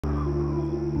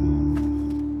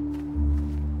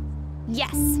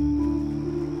Yes.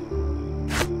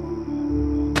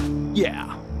 Yeah.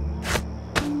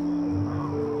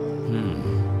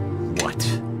 What?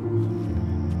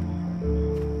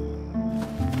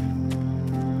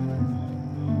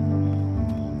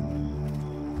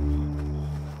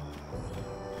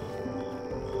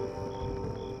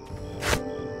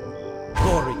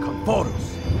 Glory Conforus.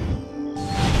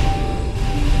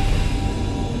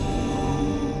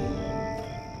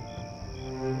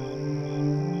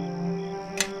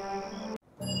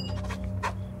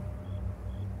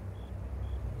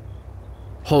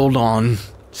 Hold on.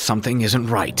 Something isn't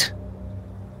right.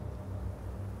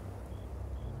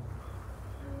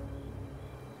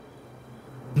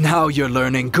 Now you're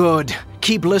learning. Good.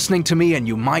 Keep listening to me and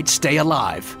you might stay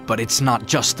alive. But it's not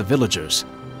just the villagers.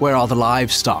 Where are the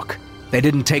livestock? They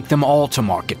didn't take them all to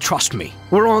market, trust me.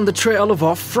 We're on the trail of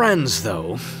our friends,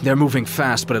 though. They're moving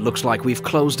fast, but it looks like we've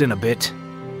closed in a bit.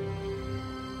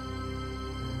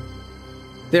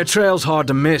 Their trail's hard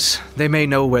to miss. They may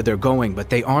know where they're going, but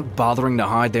they aren't bothering to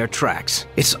hide their tracks.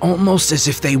 It's almost as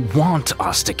if they want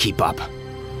us to keep up.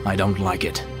 I don't like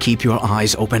it. Keep your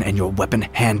eyes open and your weapon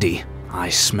handy. I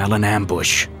smell an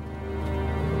ambush.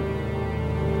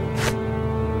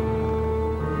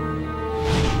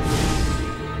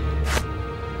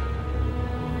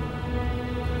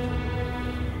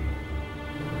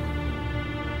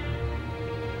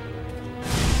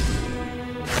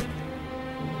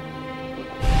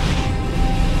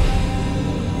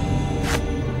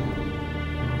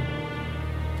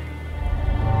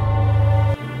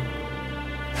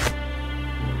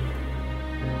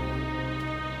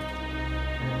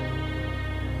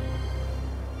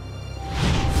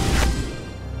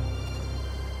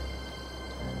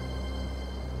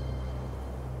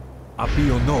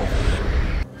 Appio no.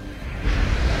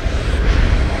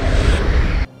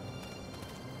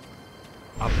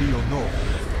 Appio no.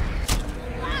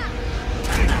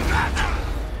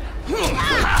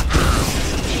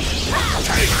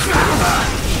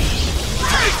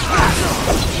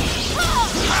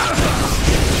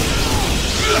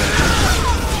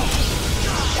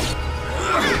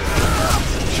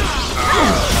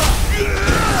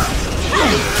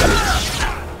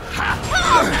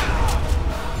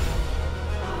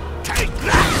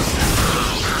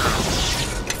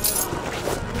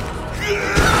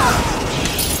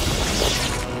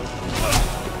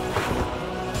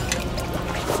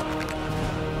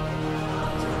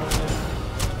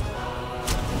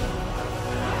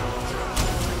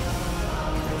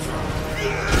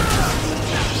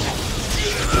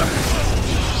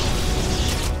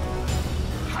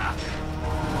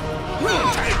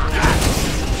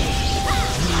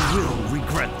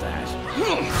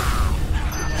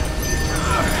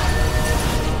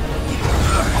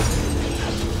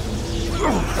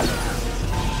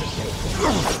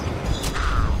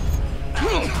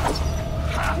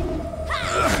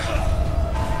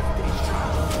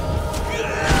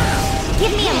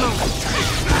 Give me a moment.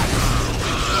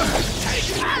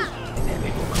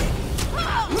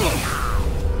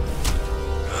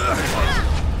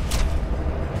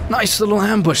 Nice little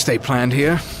ambush they planned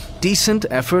here. Decent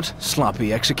effort,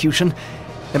 sloppy execution.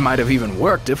 It might have even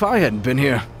worked if I hadn't been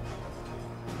here.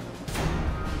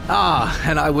 Ah,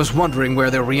 and I was wondering where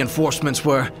their reinforcements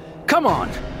were. Come on,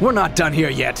 we're not done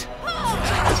here yet.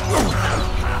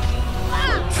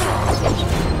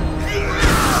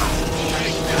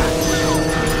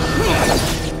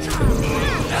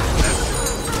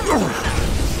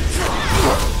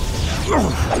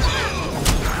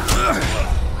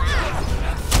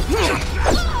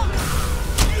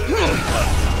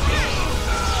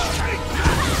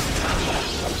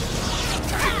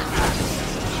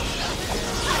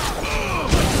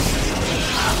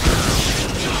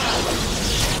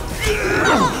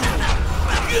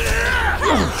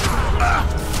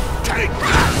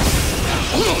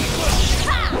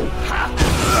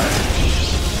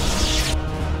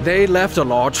 They left a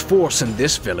large force in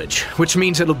this village, which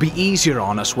means it'll be easier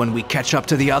on us when we catch up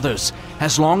to the others,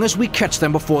 as long as we catch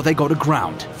them before they go to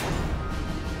ground.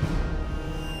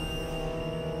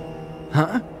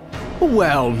 Huh?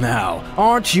 Well now,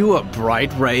 aren't you a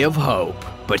bright ray of hope?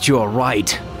 But you're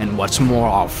right, and what's more,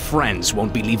 our friends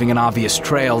won't be leaving an obvious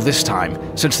trail this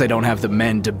time, since they don't have the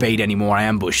men to bait any more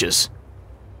ambushes.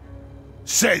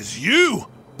 Says you!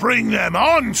 Bring them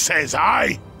on, says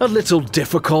I! A little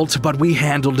difficult, but we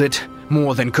handled it.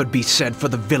 More than could be said for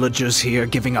the villagers here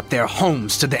giving up their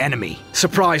homes to the enemy.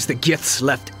 Surprised the Giths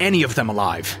left any of them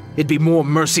alive. It'd be more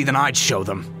mercy than I'd show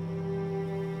them.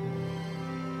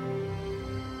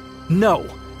 No,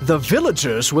 the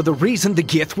villagers were the reason the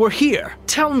Gith were here.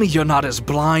 Tell me you're not as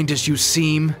blind as you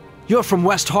seem. You're from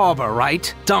West Harbor,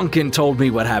 right? Duncan told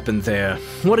me what happened there.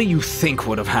 What do you think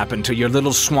would have happened to your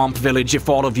little swamp village if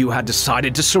all of you had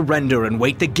decided to surrender and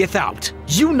wait the Gith out?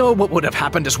 You know what would have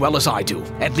happened as well as I do.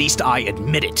 At least I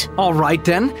admit it. All right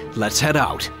then, let's head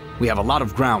out. We have a lot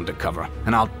of ground to cover,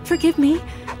 and I'll... Forgive me.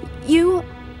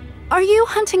 Are you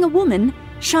hunting a woman,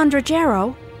 Chandra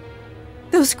Jarrow?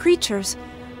 Those creatures.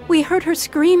 We heard her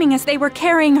screaming as they were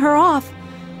carrying her off.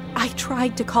 I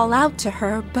tried to call out to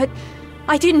her, but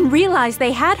I didn't realize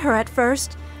they had her at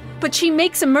first. But she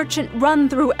makes a merchant run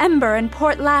through Ember and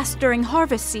Port Last during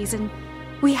harvest season.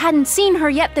 We hadn't seen her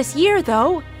yet this year,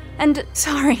 though. And,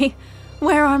 sorry,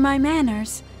 where are my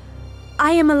manners?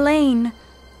 I am Elaine.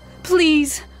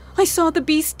 Please, I saw the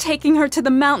beast taking her to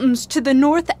the mountains to the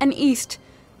north and east.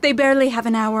 They barely have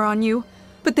an hour on you,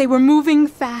 but they were moving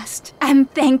fast. And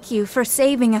thank you for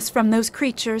saving us from those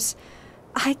creatures.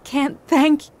 I can't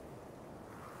thank you.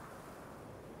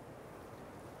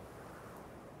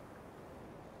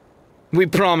 We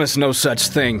promise no such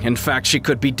thing. In fact, she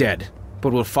could be dead.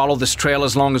 But we'll follow this trail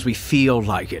as long as we feel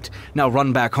like it. Now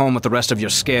run back home with the rest of your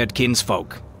scared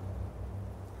kinsfolk.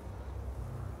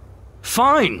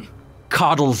 Fine.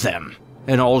 Coddle them.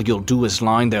 And all you'll do is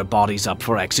line their bodies up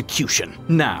for execution.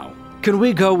 Now, can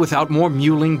we go without more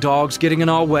mewling dogs getting in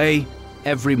our way?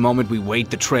 Every moment we wait,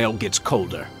 the trail gets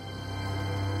colder.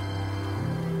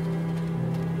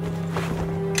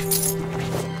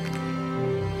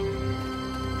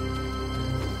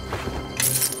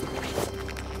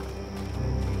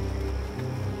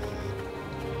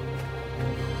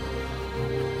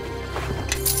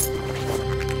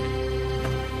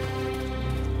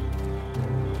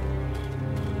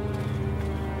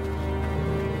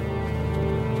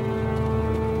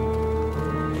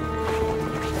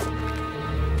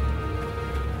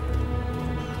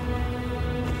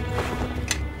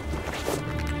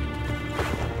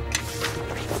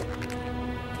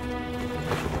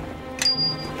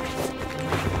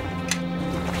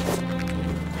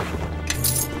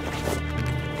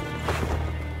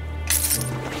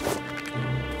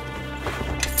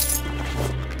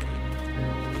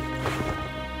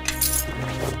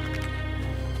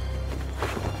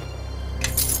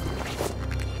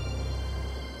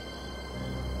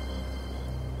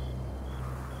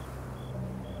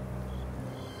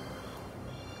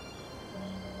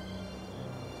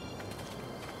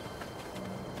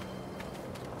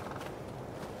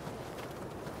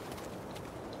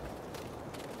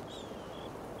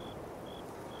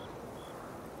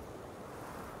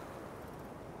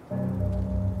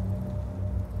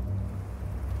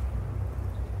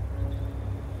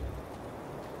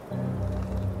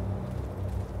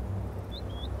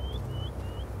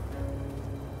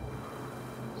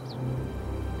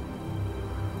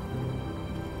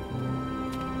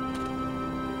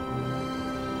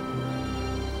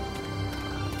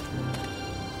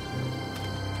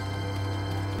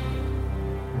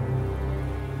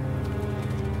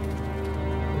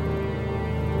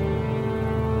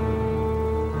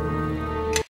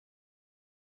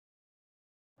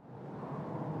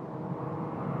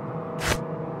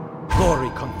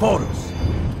 Conforus.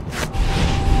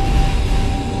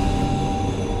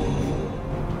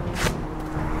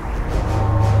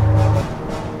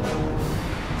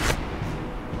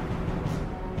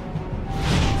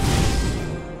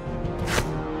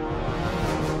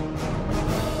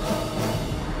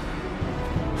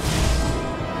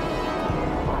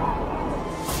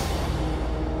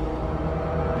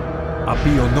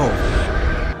 Apio no.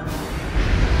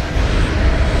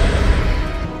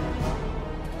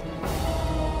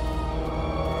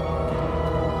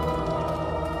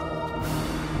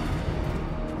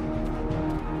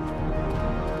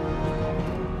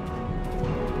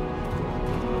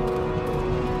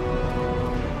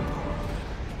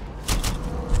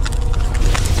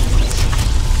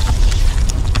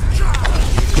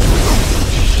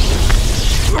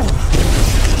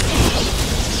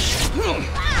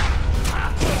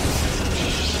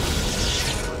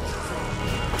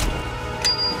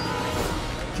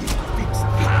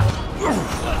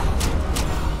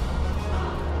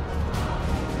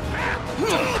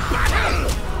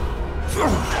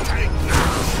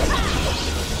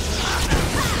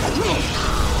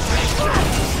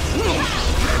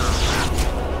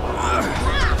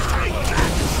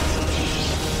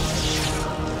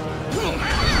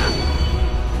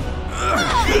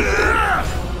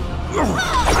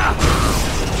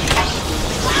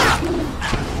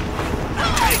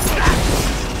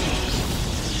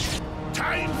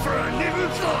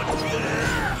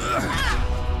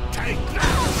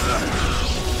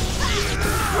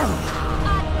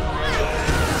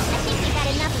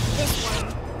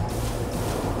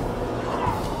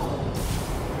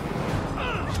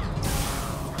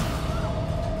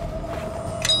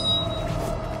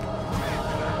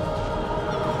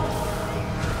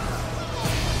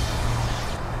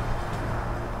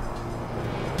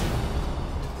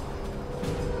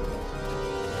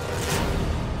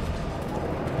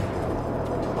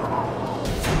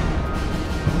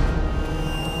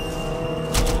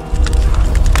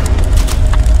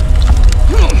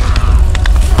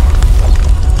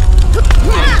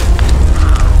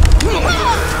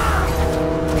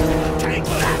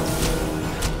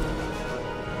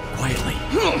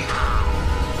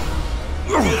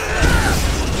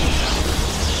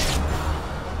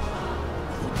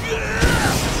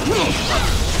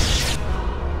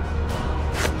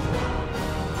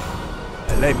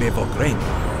 Lebevo grain.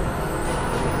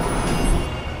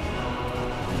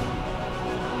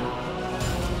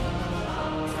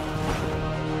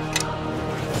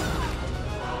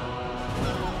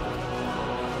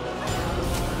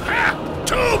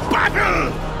 To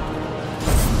battle!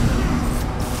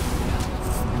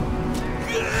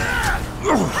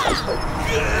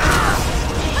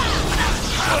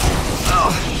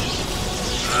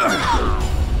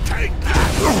 Take that!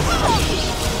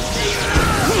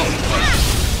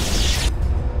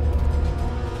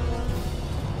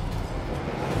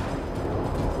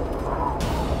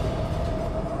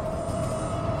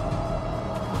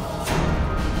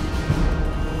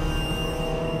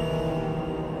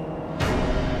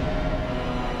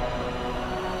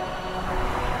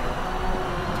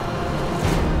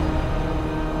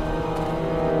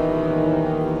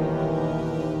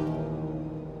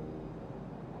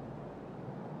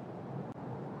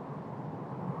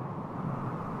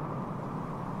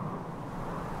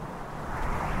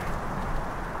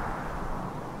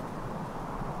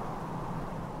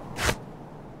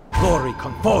 Glory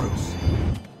conforus.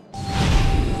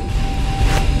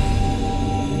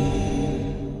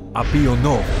 Abio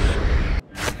novo.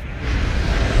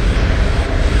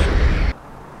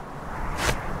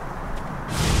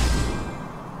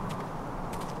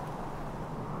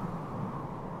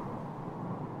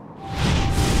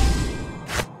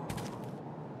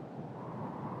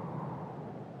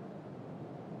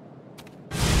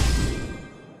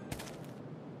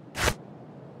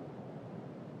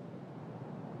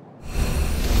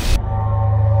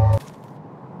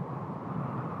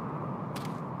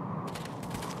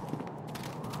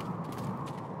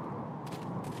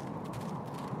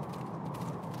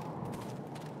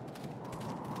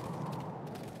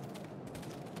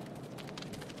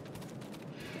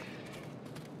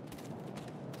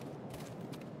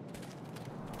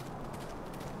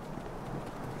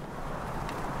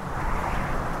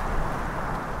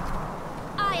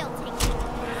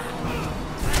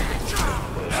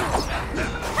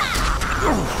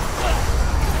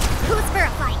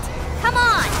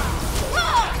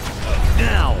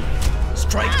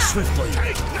 Strike swiftly. Give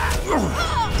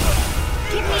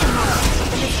me a moment.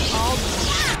 This is all.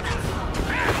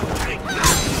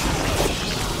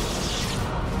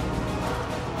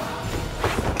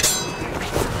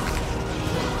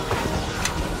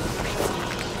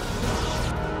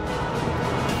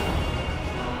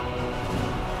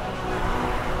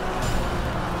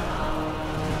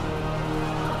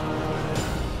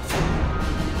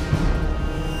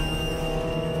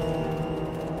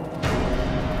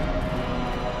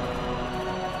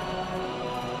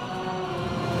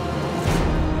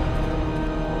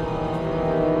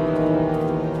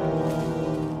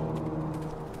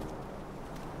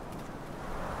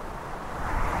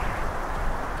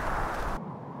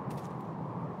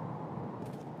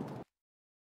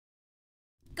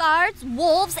 Guards,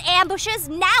 wolves, ambushes,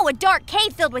 now a dark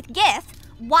cave filled with Gith.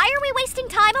 Why are we wasting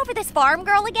time over this farm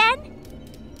girl again?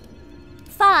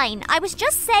 Fine, I was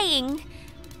just saying.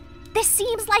 This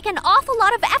seems like an awful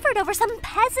lot of effort over some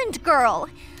peasant girl.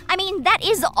 I mean, that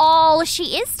is all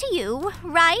she is to you,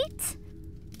 right?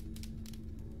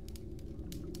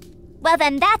 Well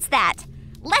then, that's that.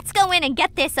 Let's go in and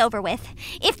get this over with,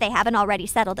 if they haven't already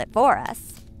settled it for us.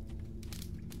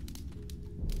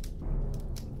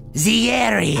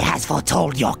 Zieri has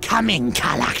foretold your coming,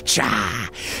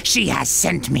 Kalakcha. She has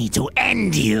sent me to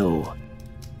end you.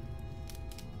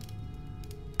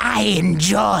 I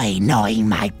enjoy knowing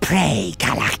my prey,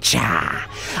 Kalakcha.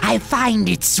 I find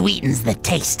it sweetens the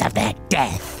taste of their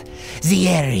death.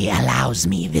 Zieri allows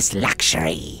me this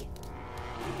luxury.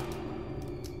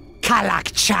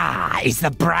 Kalakcha is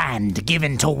the brand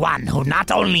given to one who not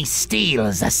only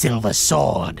steals a silver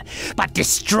sword, but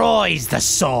destroys the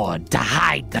sword to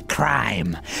hide the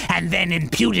crime, and then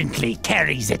impudently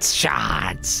carries its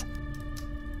shards.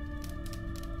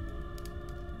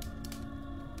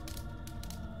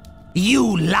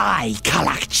 You lie,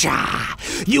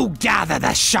 Kalakcha. You gather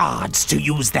the shards to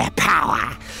use their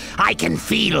power. I can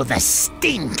feel the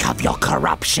stink of your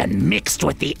corruption mixed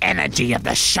with the energy of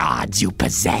the shards you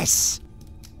possess.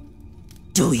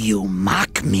 Do you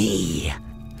mock me?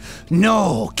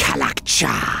 No,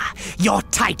 Kalakcha. Your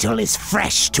title is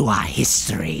fresh to our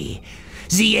history.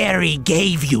 Zieri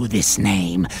gave you this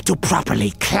name to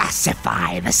properly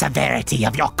classify the severity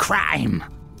of your crime.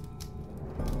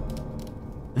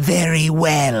 Very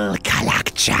well,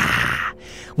 Kalakcha.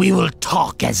 We will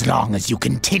talk as long as you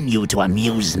continue to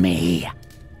amuse me.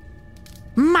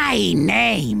 My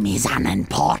name is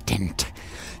unimportant.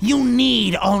 You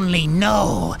need only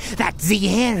know that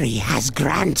Zieri has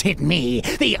granted me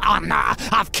the honor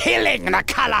of killing the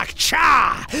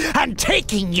Kalakcha and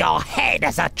taking your head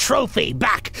as a trophy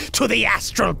back to the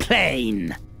astral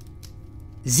plane.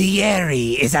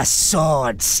 Zieri is a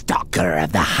sword stalker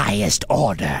of the highest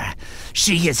order.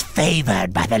 She is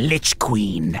favored by the Lich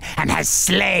Queen and has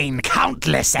slain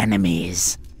countless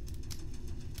enemies.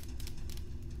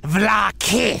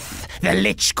 Vlaakith, the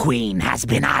Lich Queen, has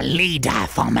been our leader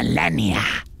for millennia.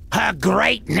 Her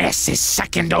greatness is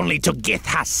second only to Gith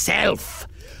herself.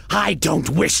 I don't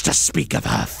wish to speak of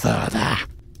her further.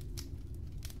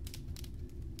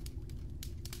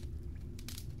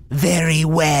 Very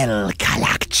well,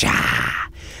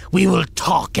 Kalakcha. We will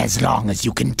talk as long as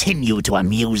you continue to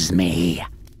amuse me.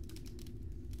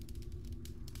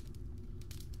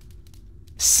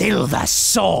 Silver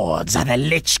swords are the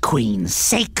Lich Queen's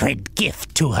sacred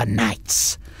gift to her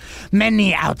knights.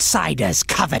 Many outsiders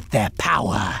covet their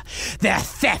power. Their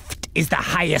theft is the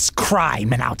highest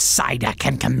crime an outsider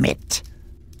can commit.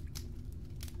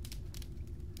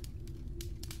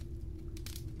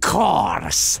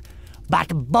 Course, but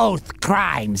both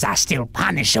crimes are still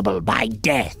punishable by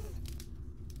death.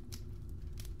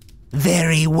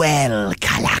 Very well,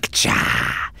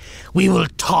 Kalakcha. We will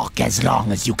talk as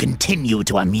long as you continue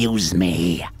to amuse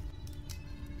me.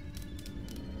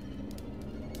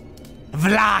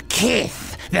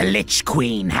 Vlaakith, the Lich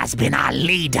Queen, has been our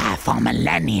leader for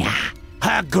millennia.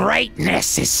 Her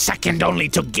greatness is second only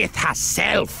to Gith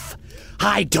herself.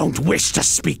 I don't wish to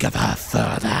speak of her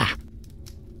further.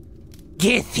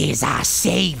 Gith is our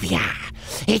savior.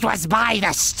 It was by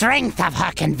the strength of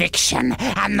her conviction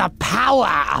and the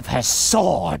power of her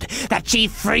sword that she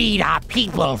freed our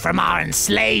people from our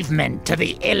enslavement to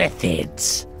the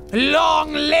Illithids.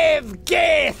 Long live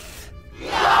Gith!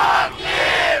 Long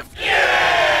live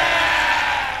Gith!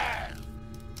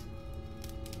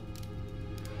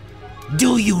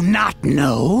 Do you not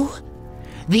know?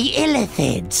 The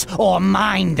Illithids, or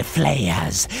Mind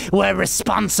Flayers, were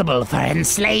responsible for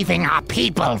enslaving our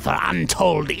people for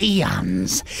untold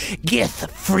eons. Gith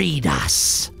freed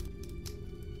us.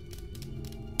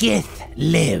 Gith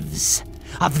lives.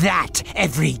 Of that,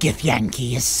 every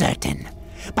Githyanki is certain.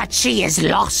 But she is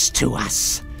lost to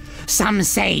us. Some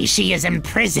say she is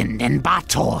imprisoned in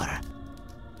Bator.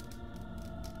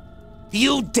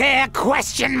 You dare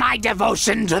question my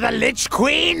devotion to the Lich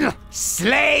Queen?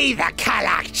 Slay the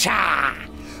Kalakcha!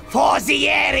 For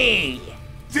Zieri!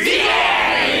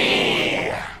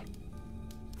 Zieri!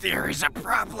 There is a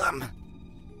problem.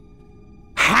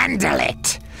 Handle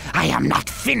it! I am not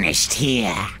finished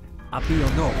here.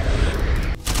 Apio no.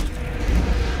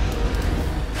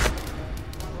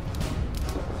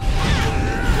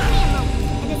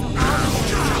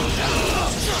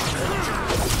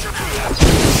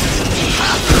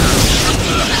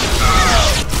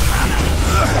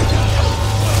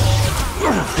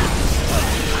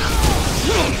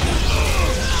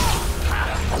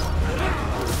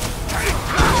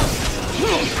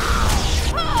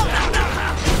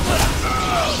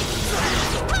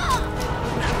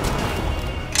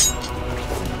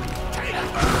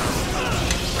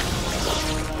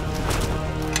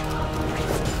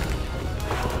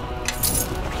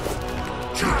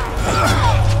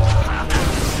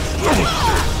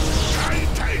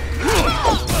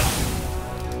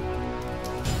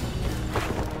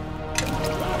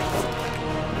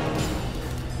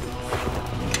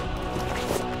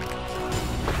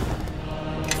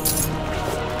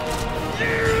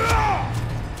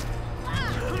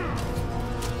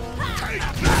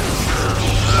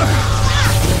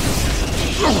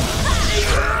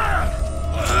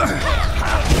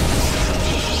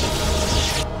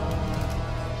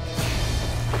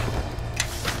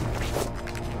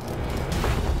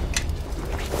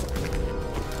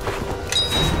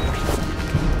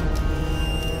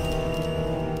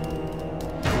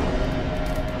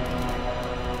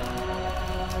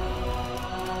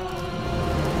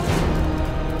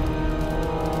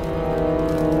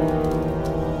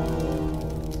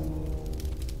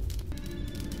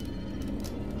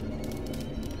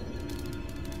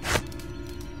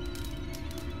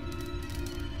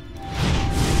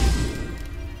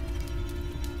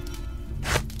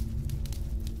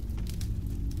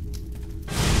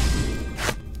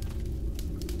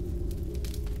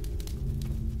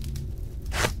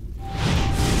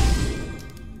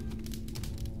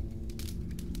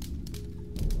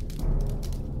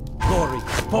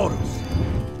 Porus.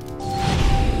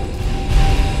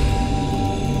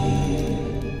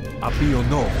 Apio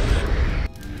no.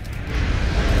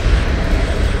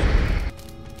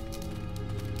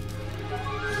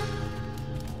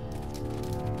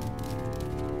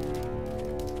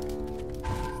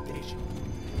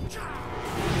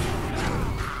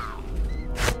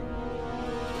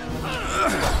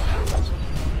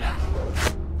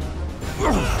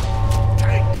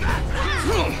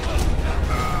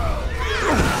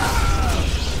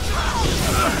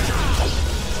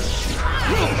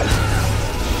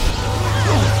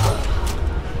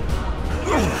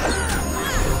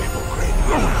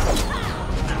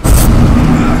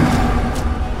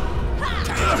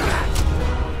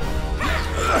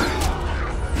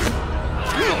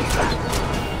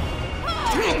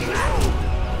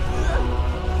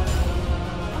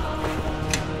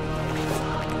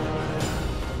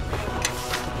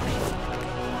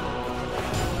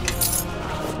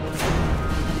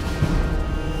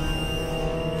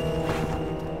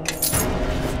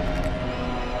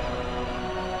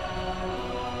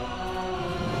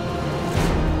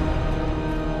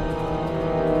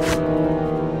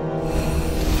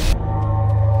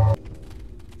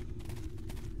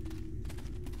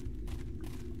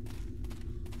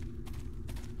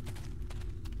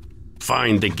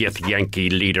 Find the Gith Yankee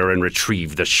leader and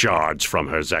retrieve the shards from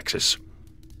her Zexus.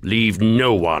 Leave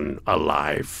no one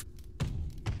alive.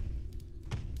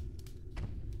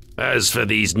 As for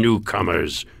these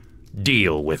newcomers,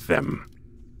 deal with them.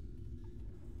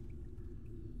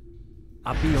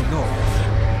 Happy or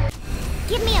no?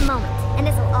 Give me a moment, and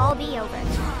this will all be over.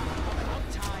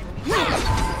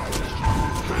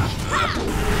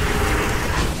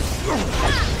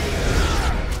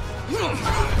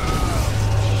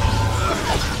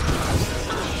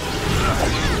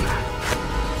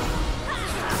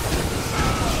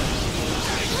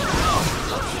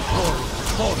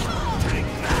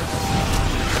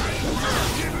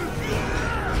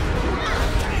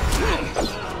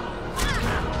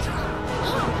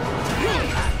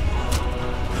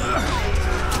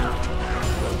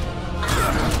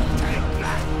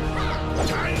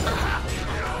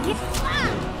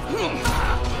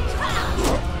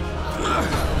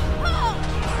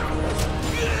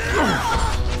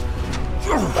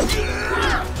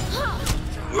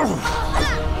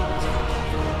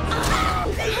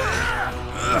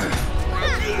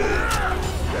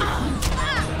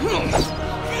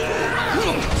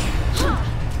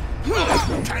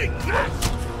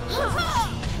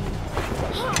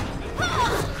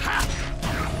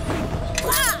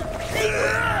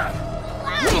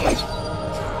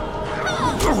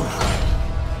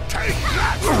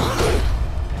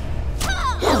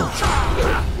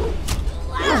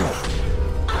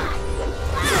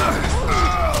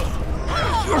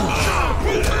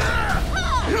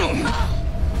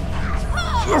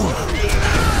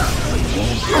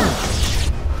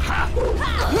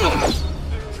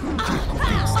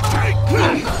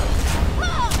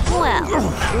 Well,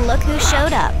 look who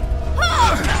showed up.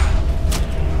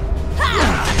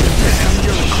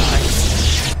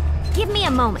 Give me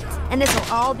a moment, and this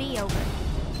will all be over.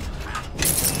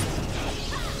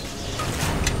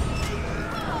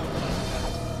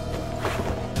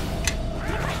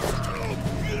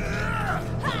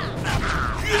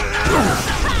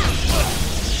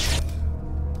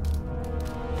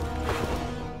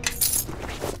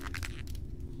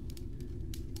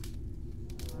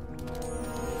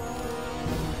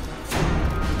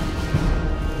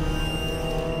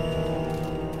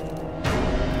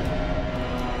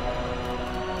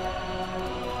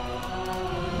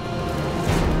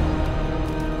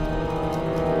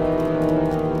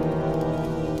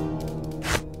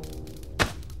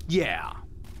 Yeah.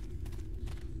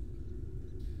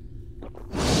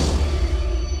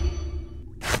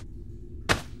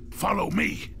 Follow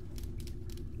me.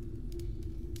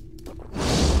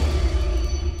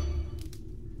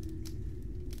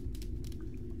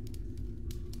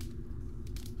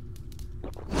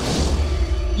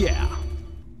 Yeah.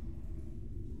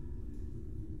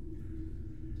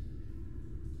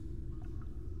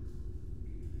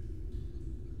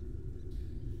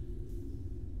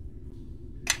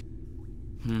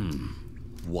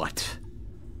 What?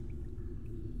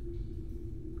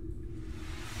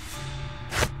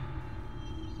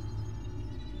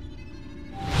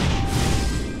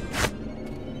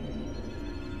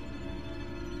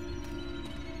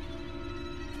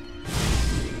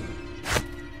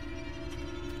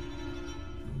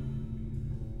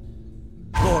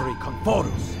 Glory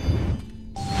Conforus.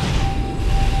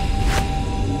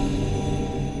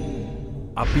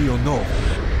 Happy or no?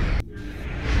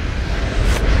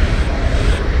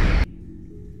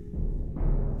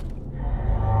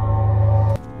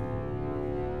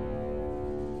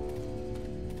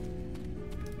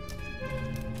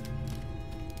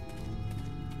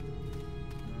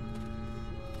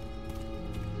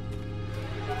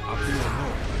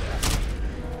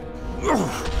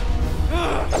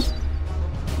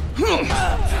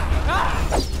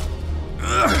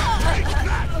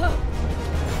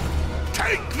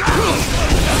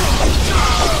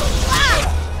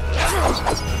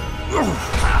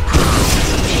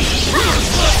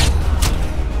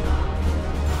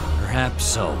 Perhaps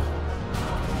so.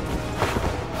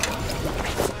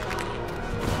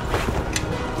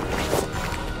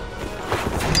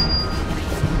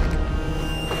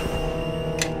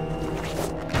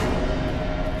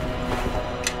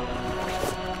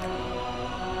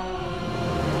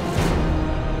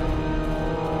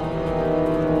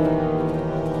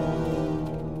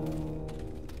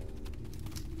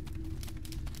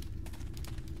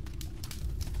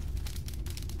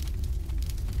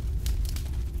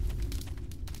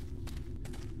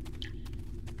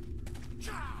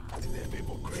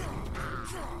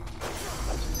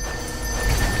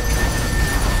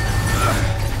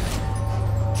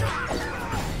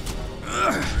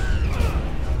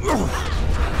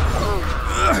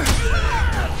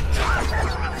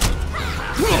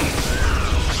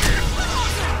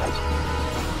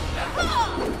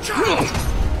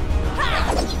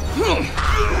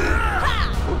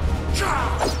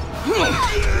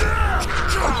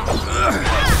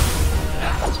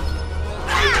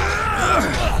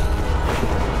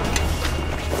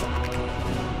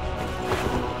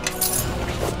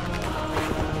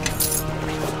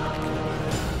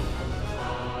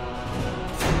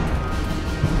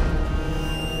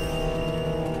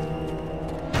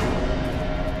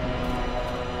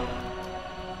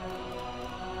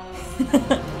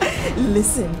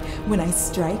 Listen, when I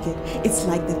strike it, it's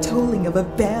like the tolling of a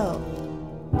bell.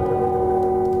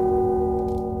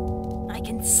 I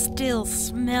can still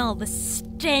smell the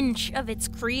stench of its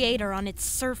creator on its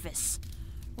surface,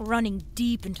 running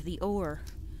deep into the ore.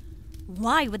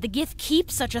 Why would the Gith keep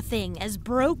such a thing, as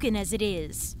broken as it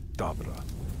is? Dabra.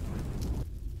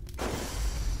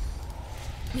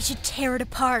 We should tear it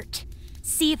apart.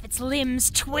 See if its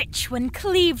limbs twitch when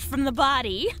cleaved from the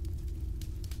body.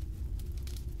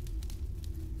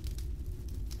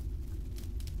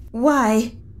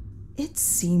 Why, it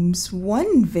seems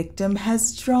one victim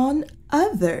has drawn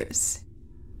others.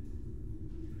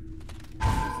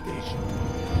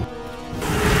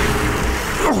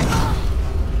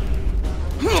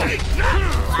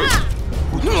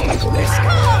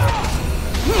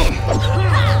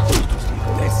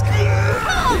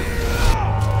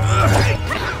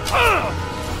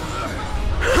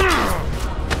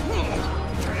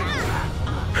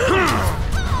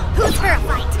 Who's for a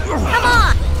fight? Come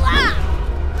on!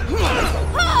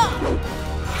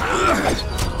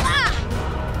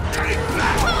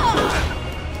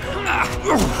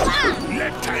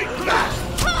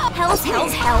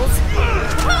 Hells.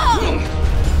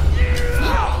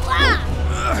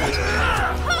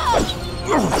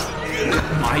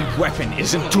 My weapon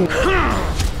isn't too...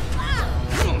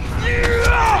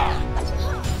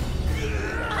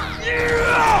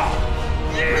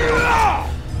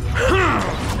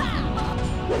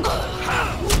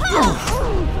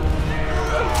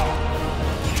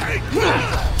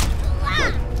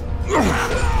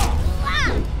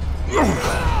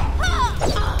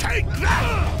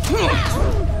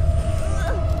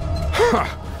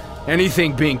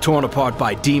 Anything being torn apart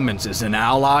by demons is an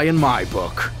ally in my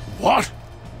book. What?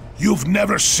 You've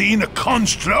never seen a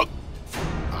construct?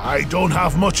 I don't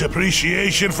have much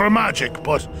appreciation for magic,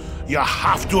 but you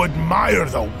have to admire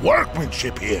the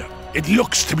workmanship here. It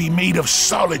looks to be made of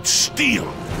solid steel.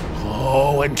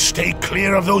 Oh, and stay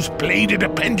clear of those bladed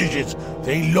appendages.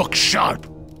 They look sharp.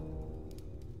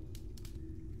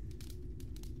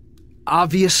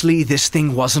 Obviously, this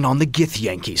thing wasn't on the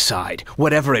Githyanki side,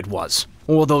 whatever it was.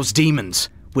 Or those demons,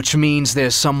 which means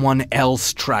there's someone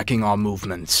else tracking our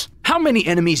movements. How many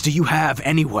enemies do you have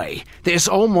anyway? There's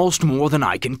almost more than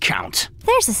I can count.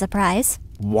 There's a surprise.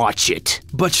 Watch it.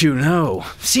 But you know,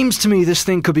 seems to me this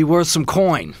thing could be worth some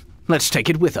coin. Let's take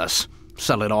it with us.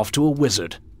 Sell it off to a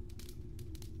wizard.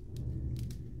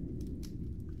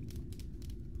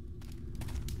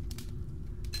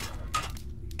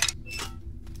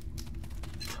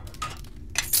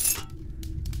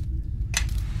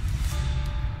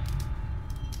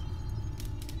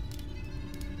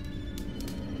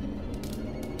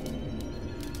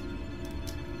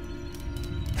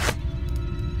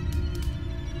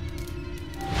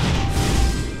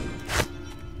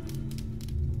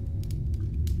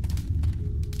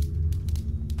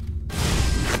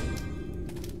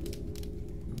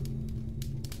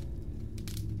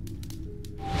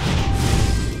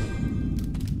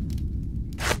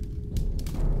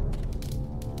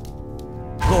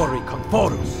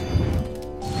 Conforus.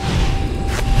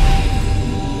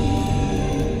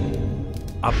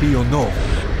 Apio novo.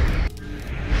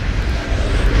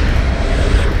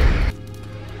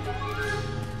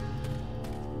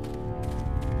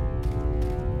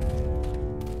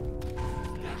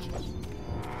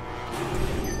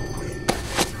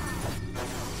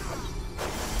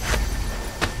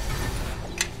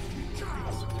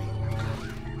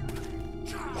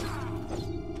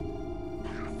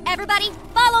 Everybody,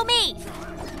 follow me!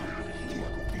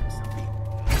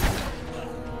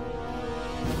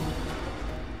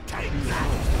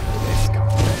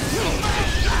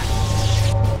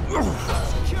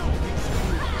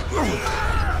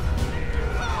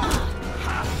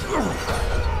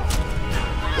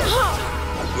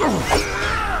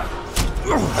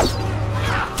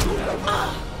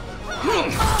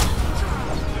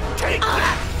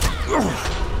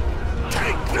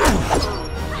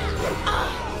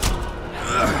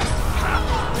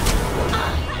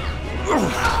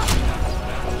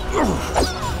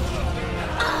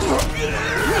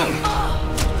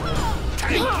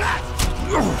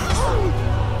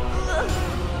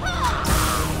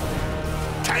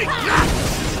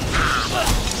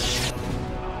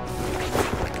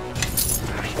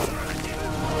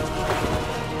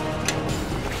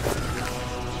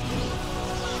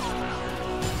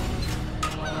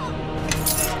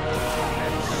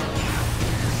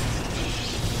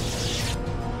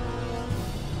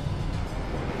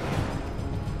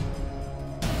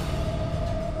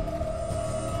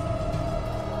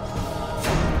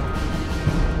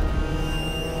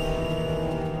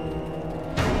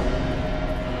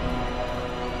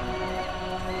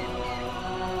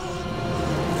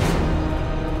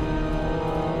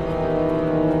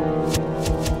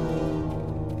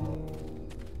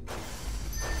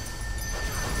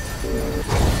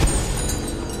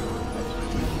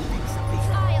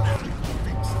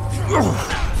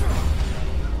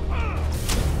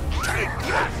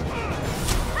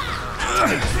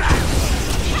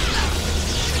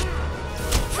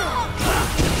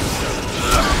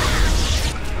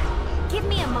 Give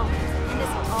me a moment, and this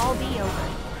will all be over.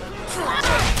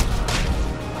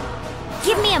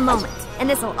 Give me a moment, and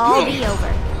this will all be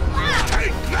over.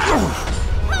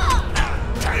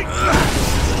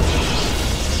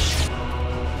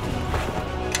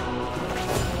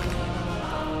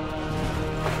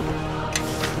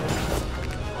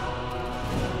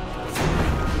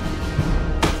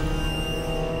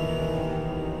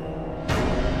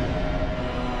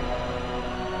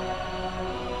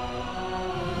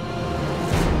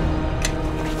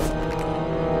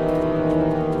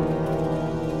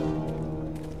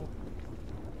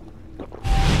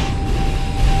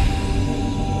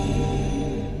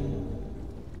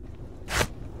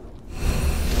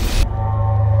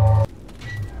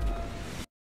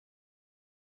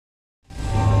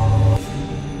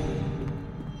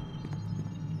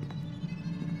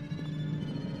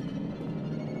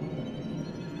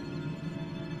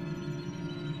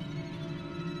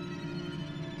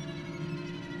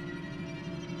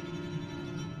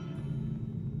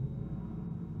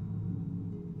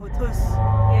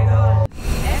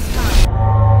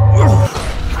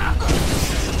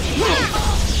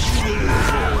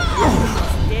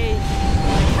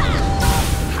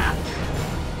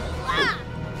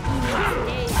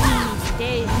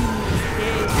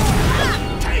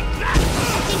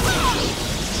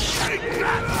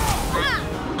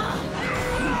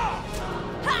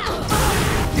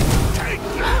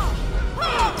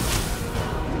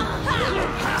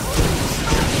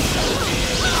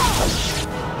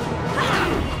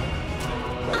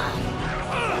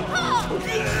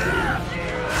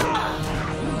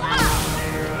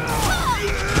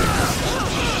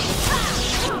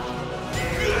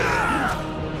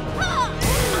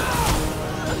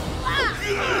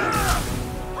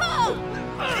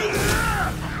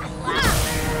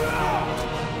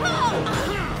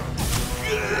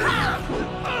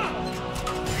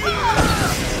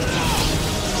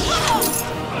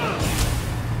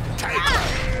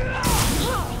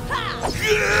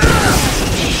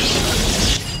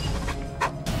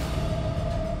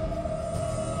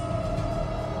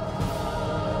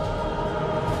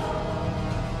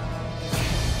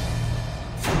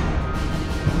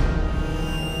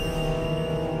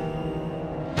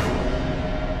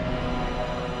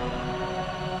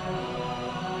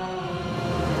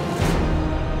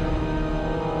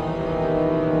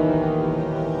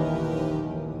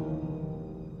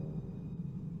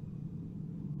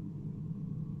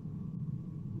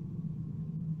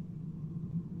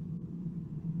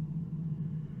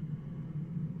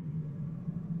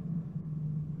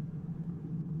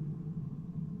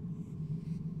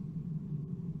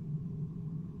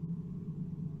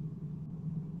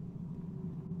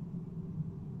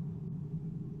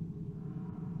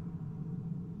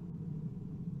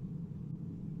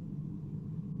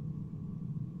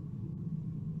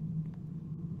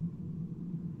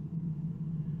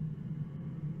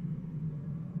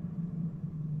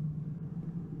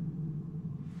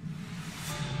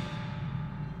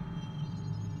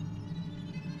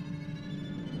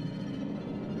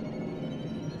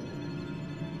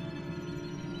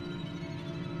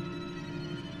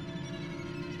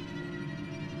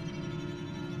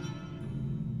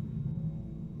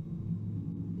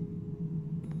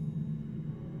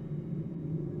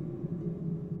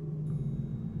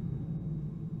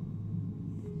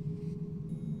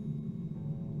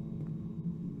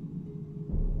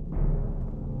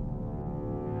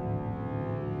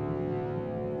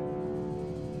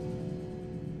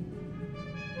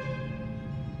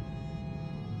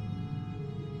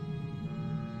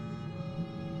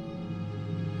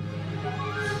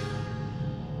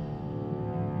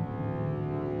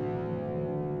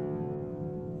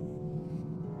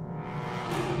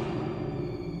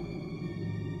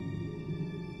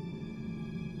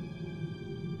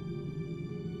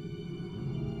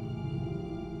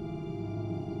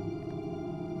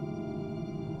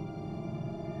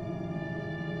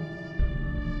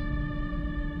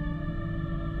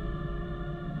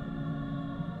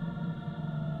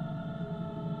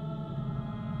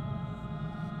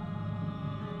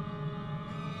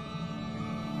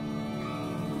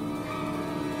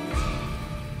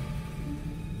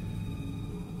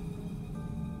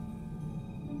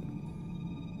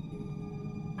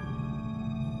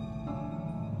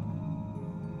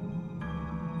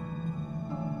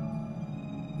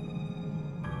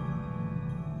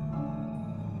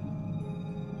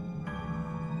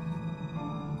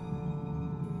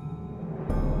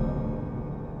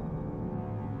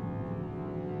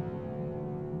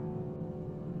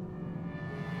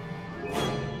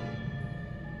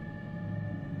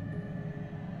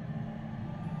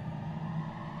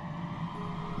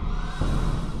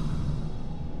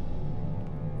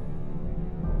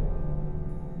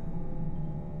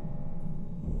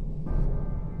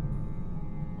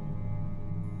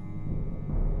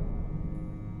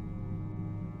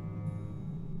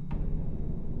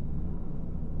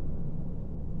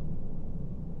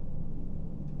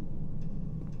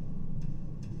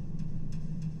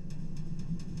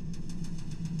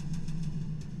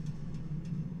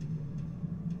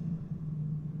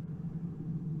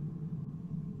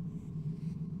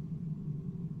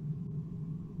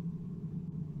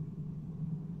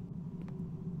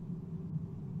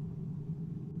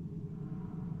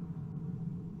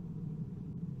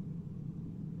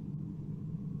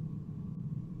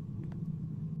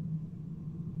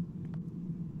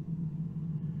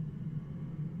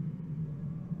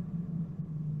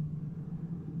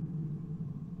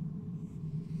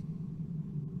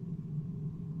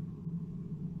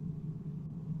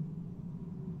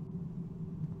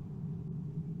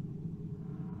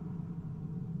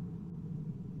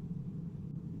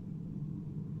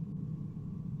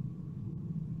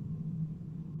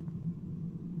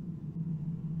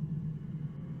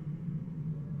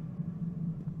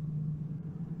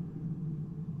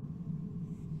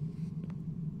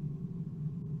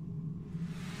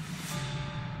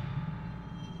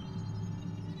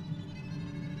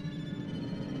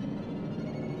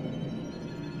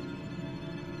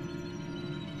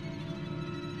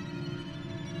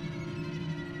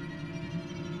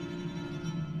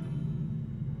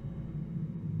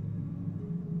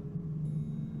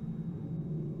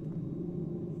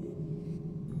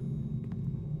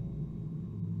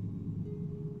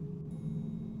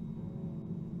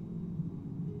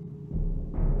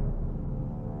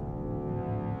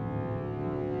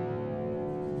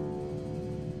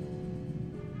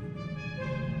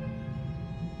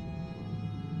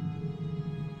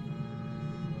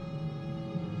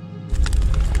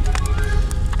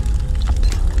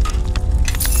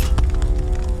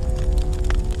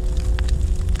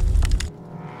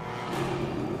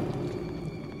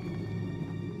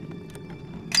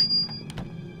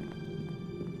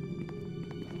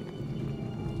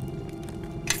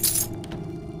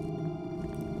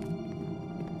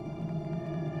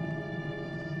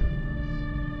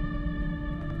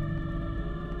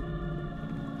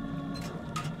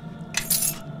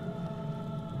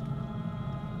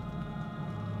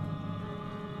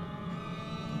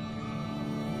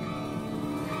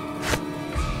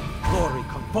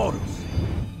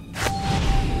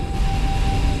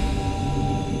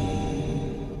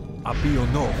 Apio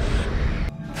novo.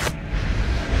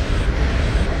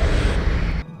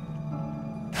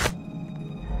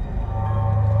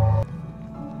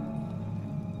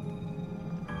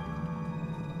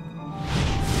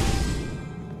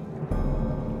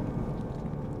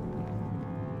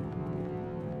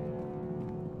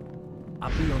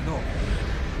 Apio novo.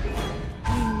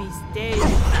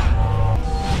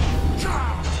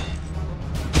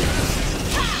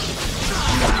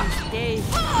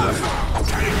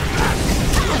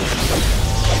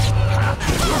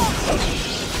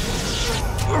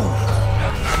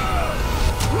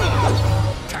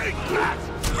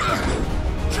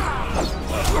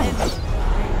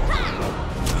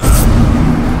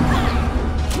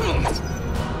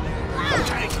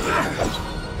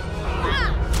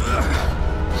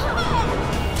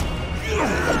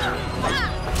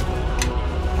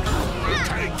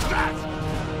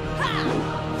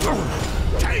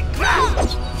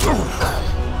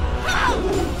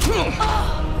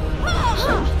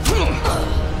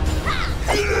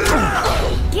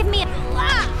 Give me a...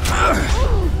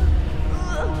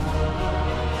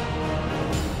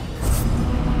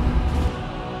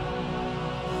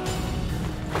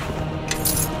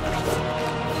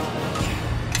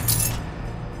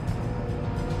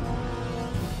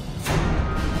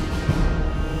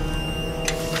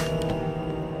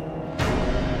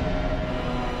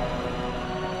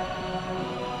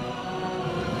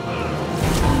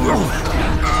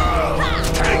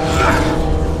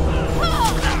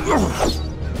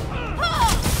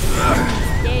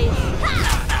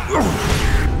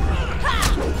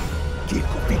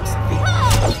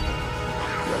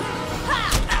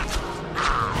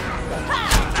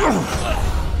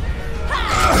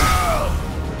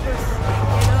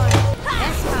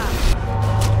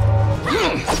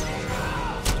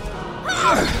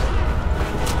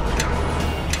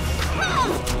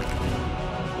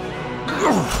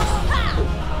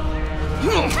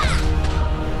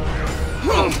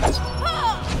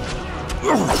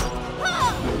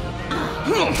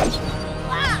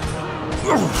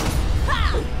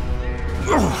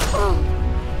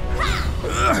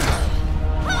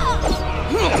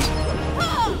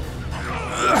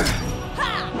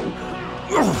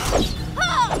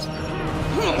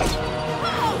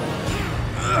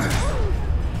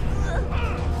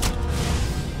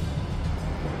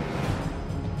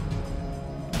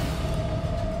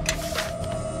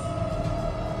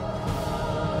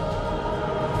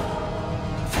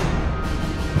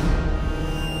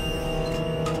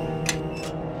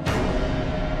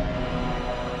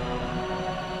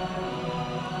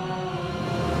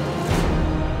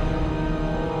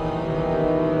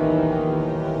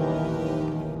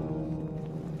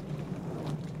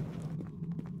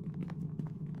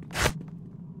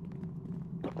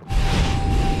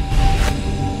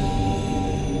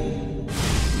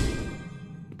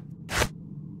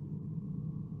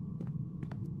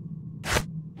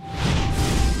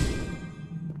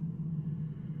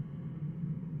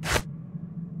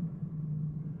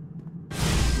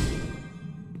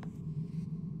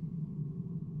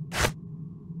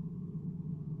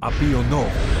 Apio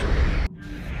novo.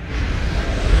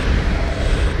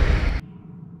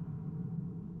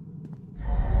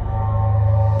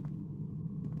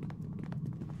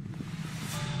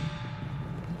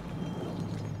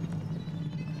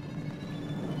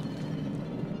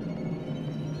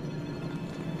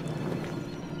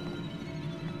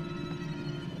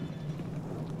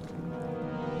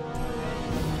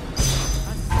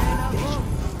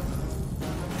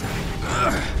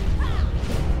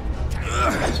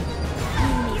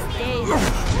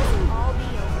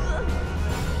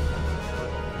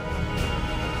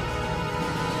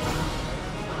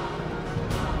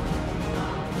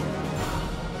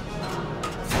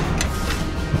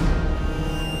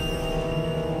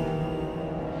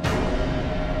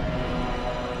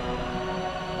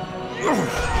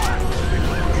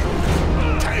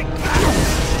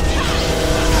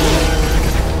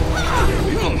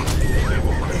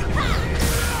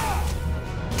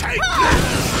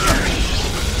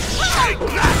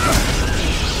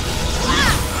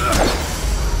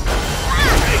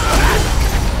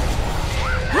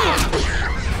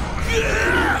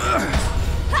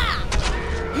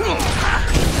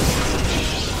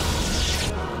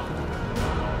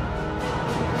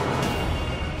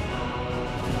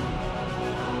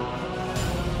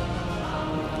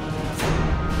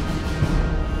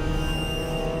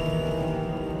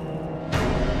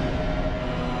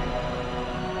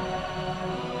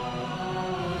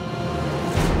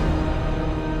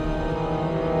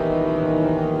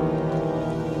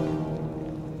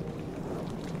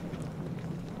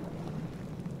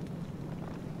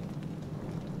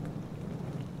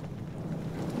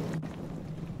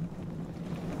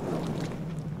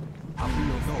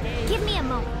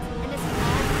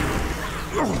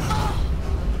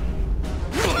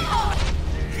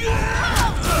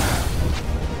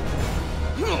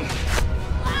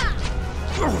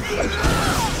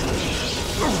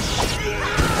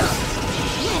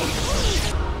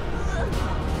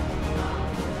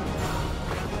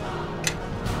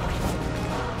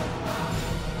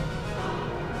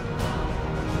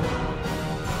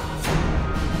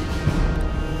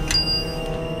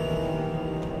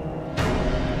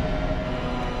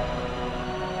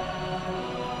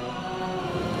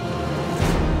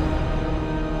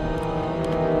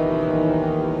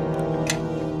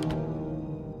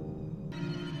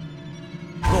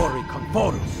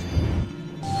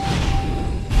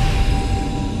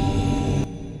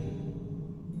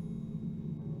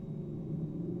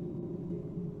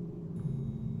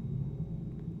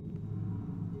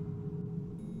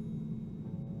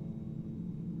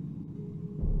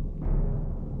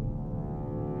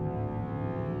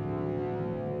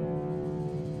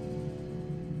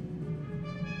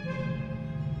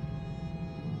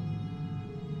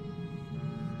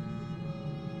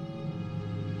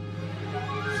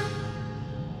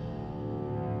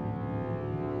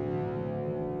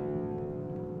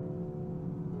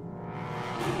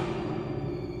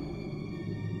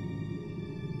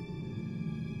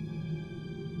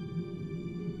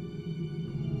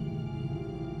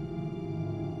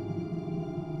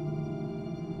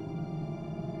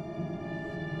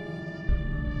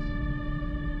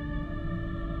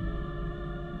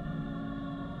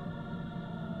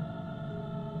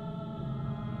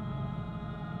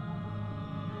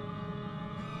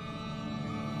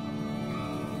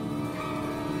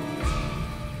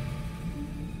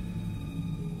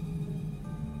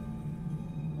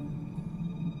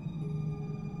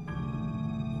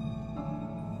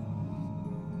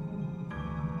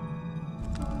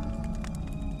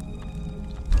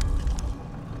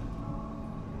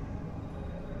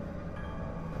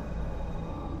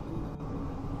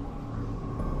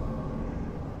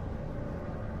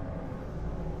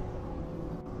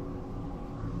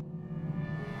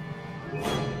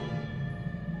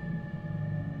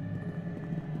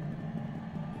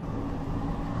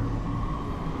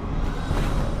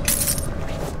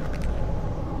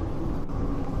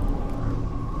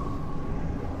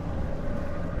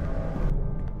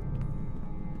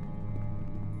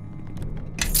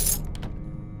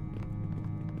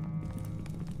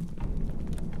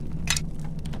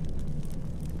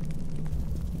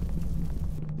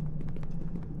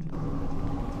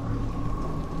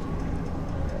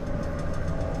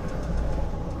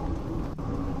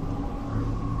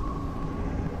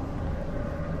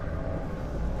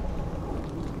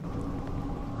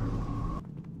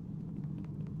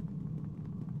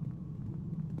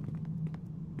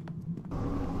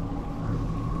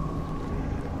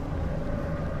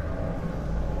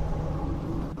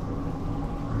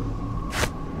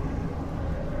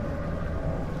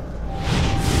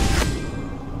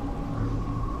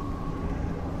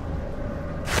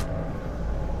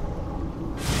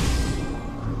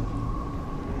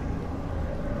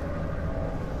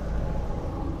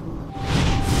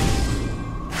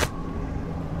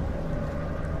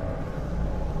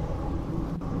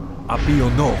 Appio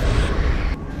novo.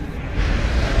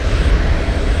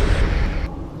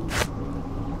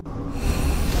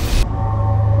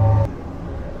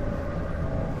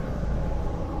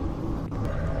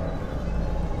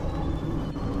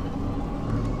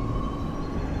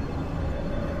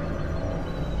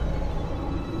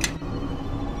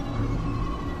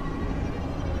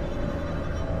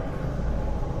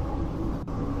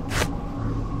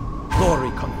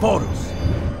 Glory Conforus.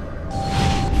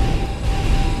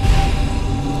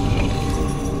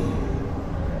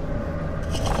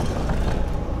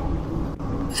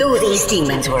 Though these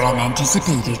demons were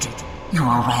unanticipated, your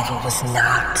arrival was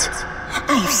not.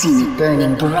 I've seen it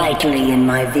burning brightly in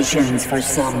my visions for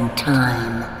some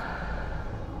time.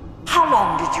 How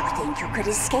long did you think you could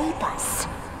escape us?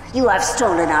 You have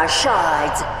stolen our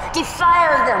shards,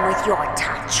 defiled them with your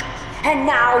touch, and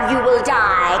now you will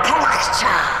die,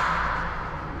 Kalakcha!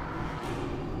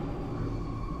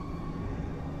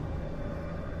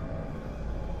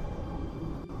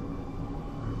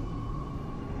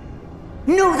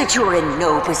 Know that you are in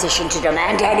no position to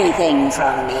demand anything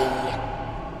from me.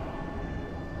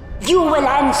 You will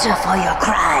answer for your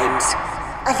crimes,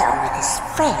 along with this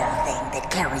frail thing that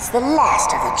carries the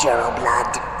last of the Jero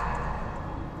blood.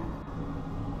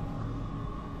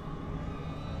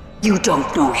 You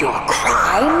don't know your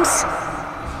crimes?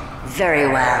 Very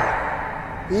well.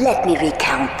 Let me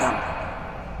recount them.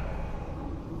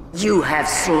 You have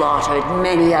slaughtered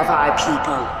many of our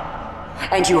people.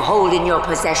 And you hold in your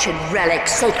possession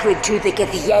relics sacred to the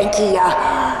Githyankia,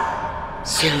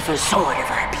 silver sword of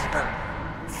our people,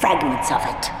 fragments of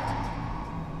it.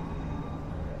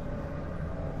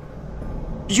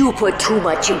 You put too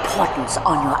much importance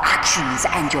on your actions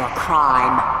and your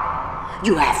crime.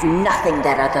 You have nothing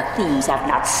that other thieves have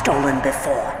not stolen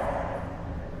before.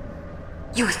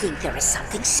 You think there is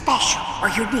something special or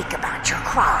unique about your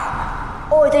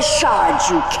crime, or the shards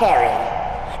you carry.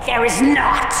 There is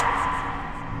not!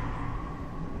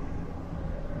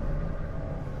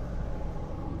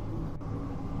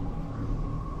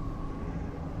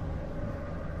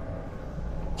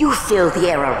 You fill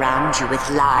the air around you with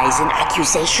lies and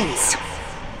accusations,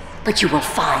 but you will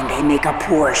find they make a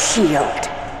poor shield.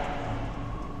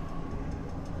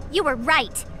 You were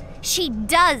right. She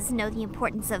does know the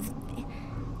importance of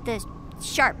the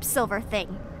sharp silver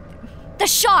thing. The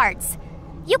shards!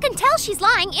 You can tell she's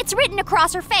lying. It's written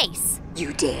across her face.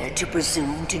 You dare to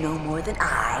presume to know more than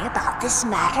I about this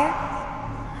matter?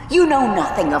 You know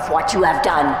nothing of what you have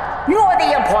done, nor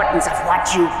the importance of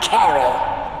what you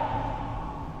carry.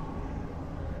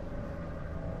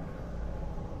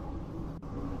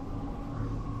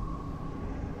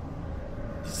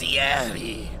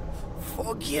 Zieri,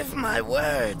 forgive my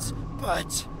words,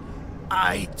 but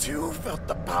I too felt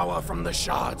the power from the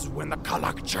shards when the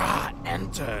Kalakcha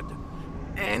entered,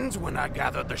 and when I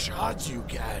gathered the shards you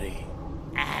carry.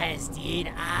 As did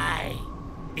I.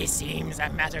 This seems a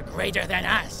matter greater than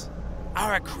us.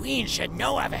 Our queen should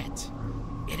know of it.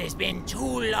 It has been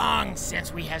too long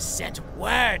since we have sent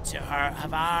word to her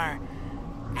of our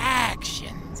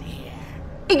actions here.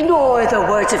 Ignore the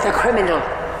words of the criminal.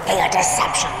 They are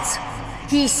deceptions.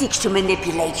 He seeks to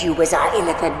manipulate you as our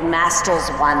illithid masters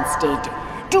once did.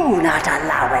 Do not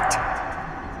allow it.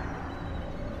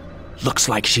 Looks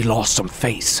like she lost some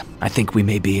face. I think we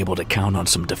may be able to count on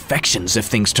some defections if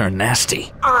things turn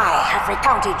nasty. I have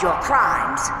recounted your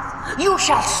crimes. You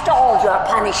shall stall your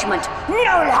punishment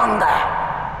no longer.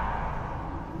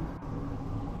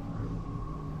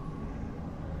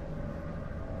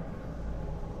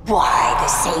 Why, the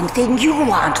same thing you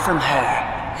want from her.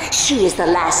 She is the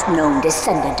last known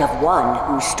descendant of one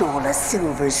who stole a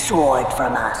silver sword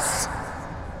from us.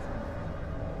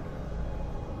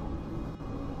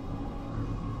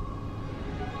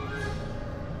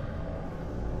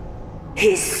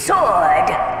 His sword!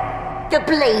 The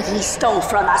blade he stole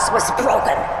from us was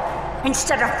broken.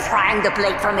 Instead of prying the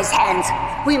blade from his hands,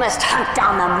 we must hunt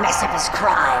down the mess of his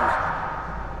crime.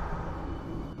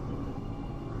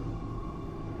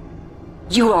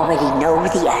 You already know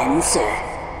the answer.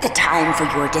 The time for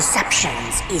your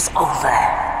deceptions is over.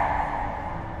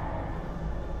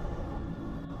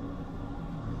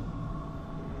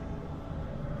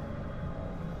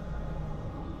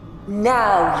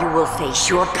 Now you will face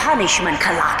your punishment,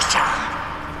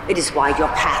 Kalakcha. It is why your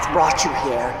path brought you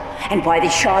here, and why the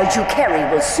shards you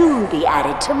carry will soon be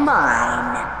added to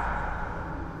mine.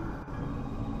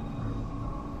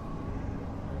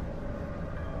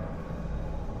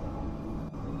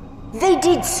 They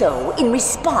did so in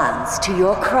response to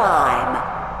your crime.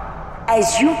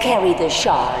 As you carry the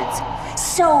shards,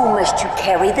 so must you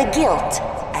carry the guilt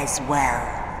as well.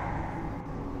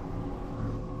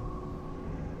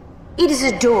 It is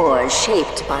a door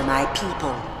shaped by my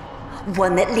people.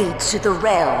 One that leads to the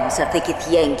realms of the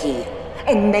Githyanki,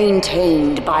 and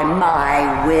maintained by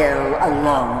my will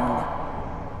alone.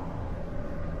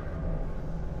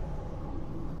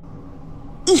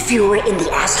 If you were in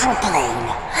the astral plane,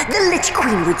 the Lich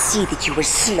Queen would see that you were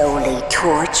slowly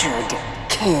tortured,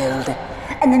 killed,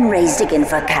 and then raised again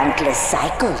for countless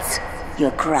cycles.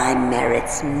 Your crime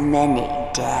merits many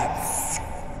deaths.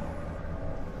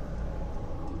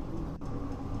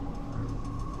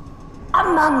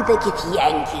 Among the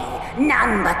Githyanki,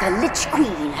 none but the Lich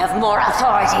Queen have more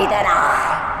authority than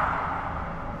I.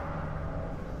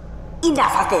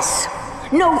 Enough of this.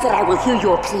 Know that I will hear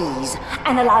your pleas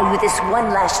and allow you this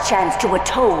one last chance to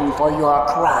atone for your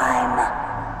crime.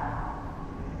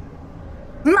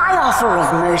 My offer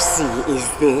of mercy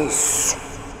is this.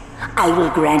 I will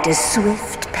grant a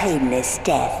swift, painless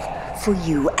death for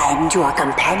you and your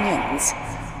companions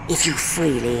if you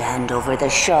freely hand over the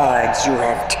shards you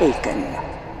have taken.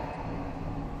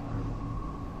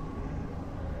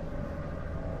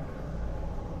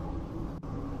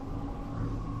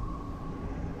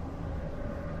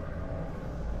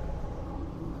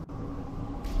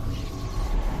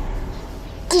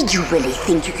 Did you really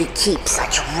think you could keep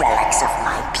such relics of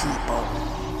my people?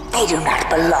 They do not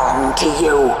belong to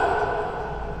you.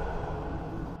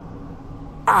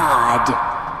 Odd.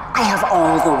 I have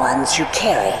all the ones you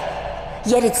carry,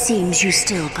 yet it seems you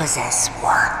still possess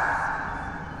one.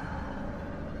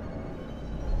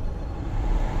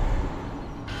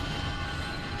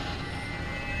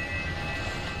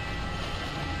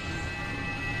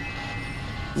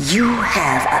 You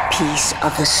have a piece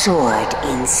of the sword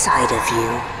inside of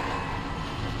you.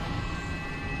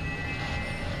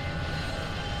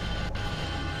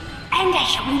 And I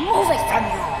shall remove it from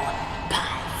you by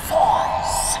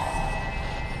force.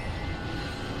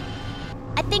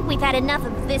 I think we've had enough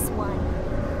of this one.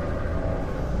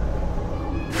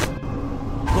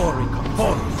 Glory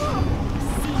conforms.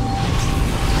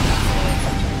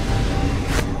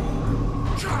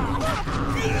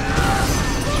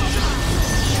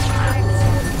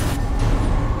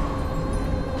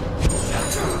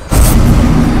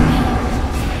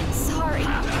 Sorry.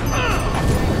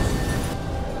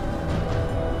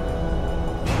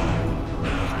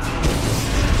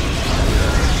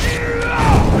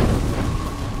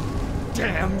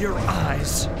 Damn your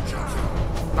eyes.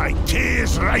 My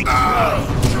tears right now.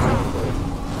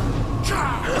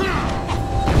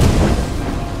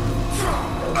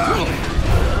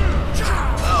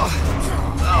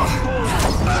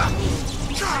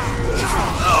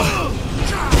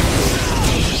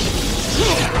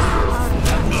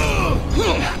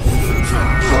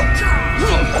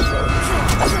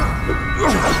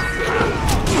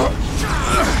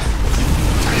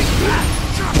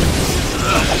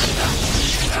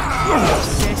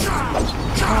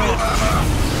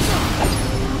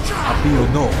 Appeal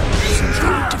no. Since you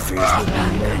interferes with my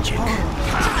magic,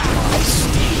 my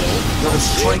steel will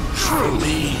strike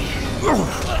truly.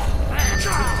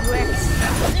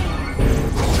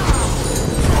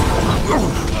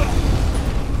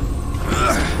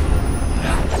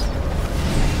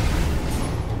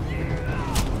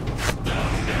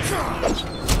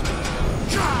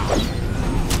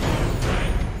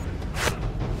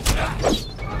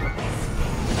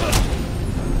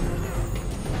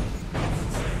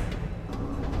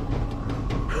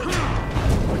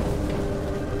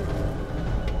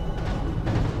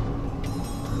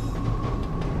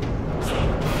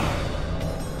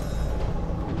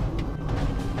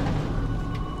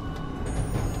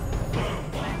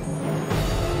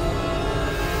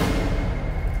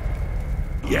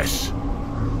 Yes.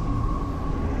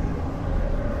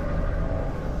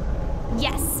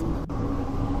 Yes.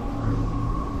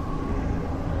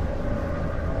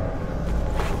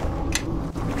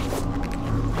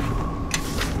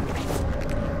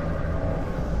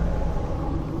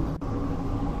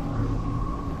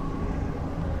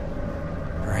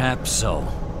 Perhaps so.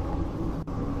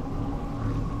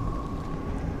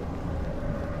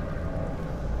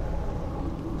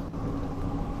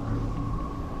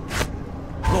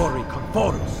 Glory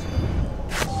conforms.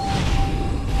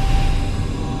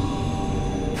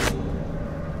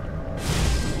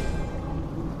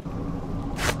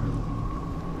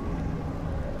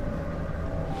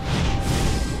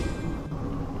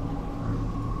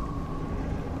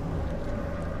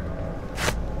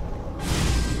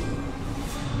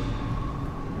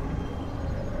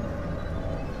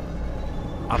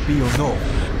 Appeal no.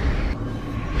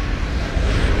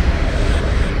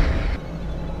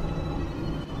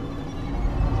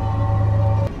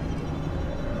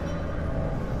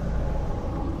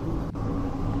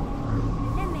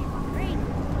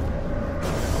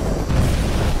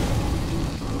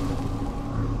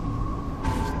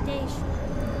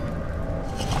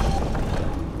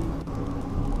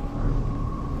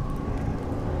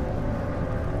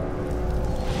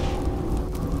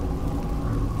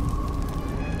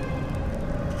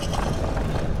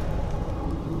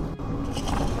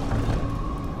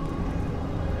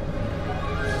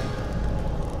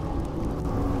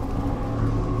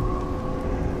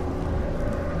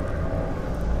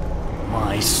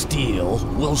 steel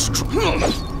will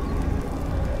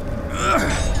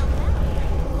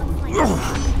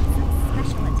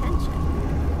Special attention.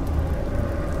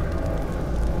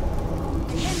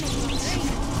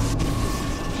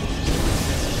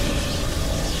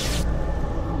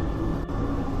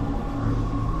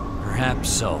 Perhaps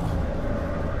so.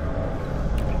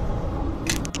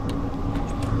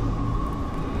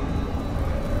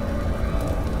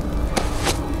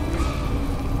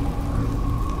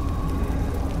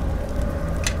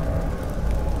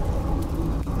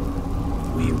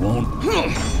 We won't.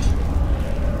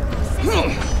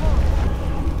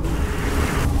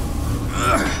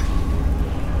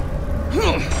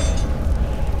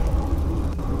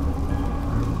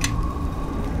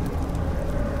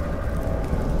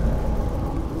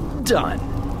 Done.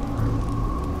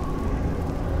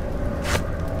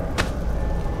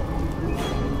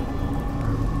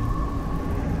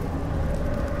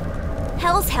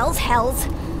 Hells.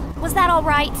 Was that all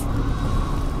right?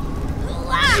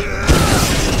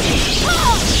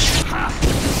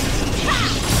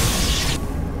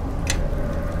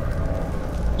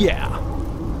 Yeah.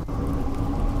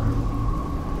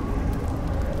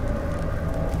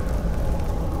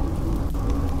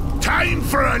 Time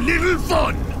for a little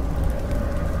fun!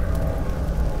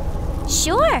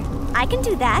 Sure, I can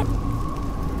do that.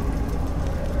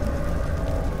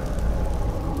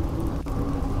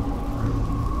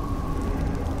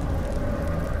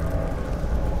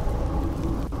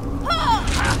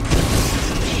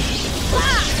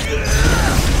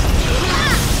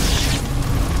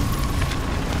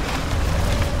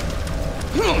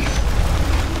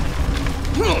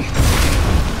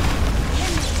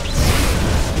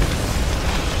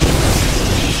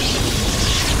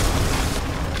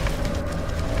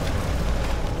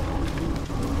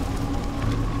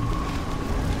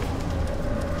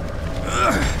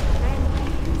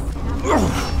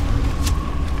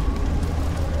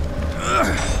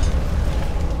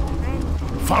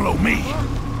 Follow me.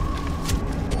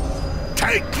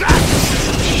 Take that!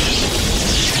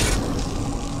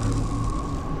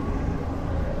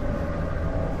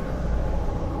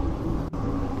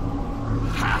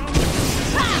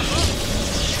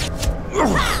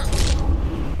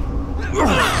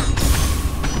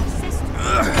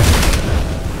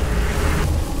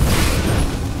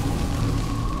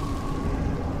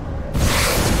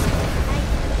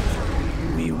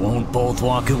 We won't both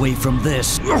walk away from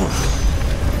this.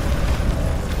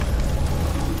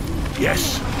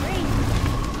 Yes.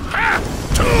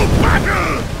 To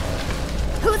battle!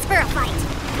 Who's for a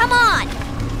fight? Come on!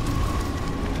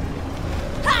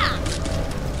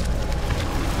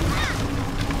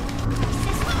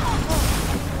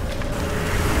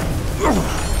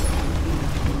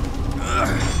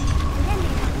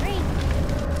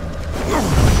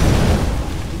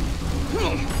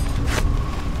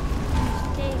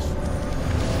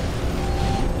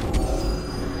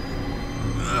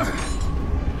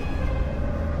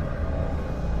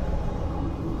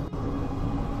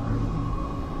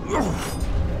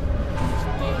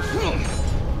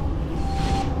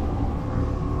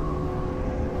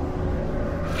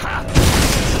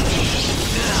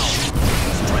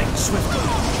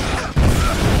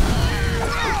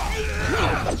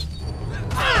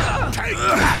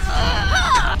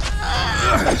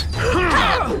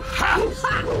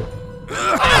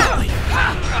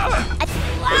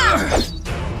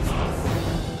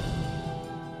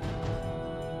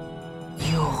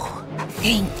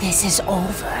 Think this is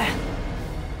over?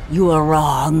 You are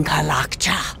wrong,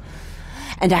 Kalakcha.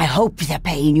 And I hope the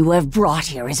pain you have brought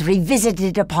here is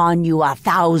revisited upon you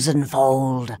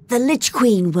 1,000-fold. The Lich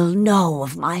Queen will know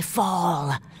of my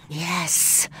fall,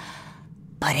 yes.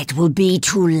 But it will be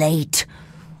too late.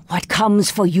 What comes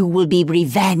for you will be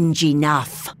revenge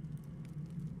enough.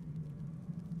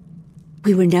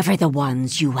 We were never the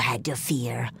ones you had to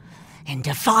fear. In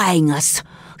defying us,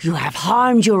 you have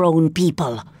harmed your own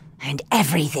people and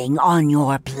everything on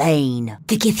your plane.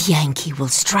 The Githyanki will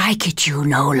strike at you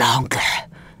no longer.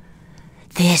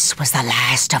 This was the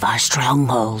last of our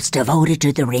strongholds devoted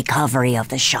to the recovery of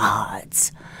the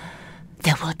shards.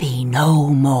 There will be no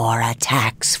more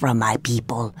attacks from my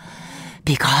people,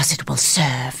 because it will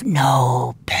serve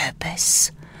no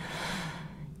purpose.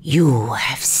 You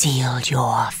have sealed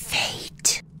your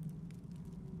fate.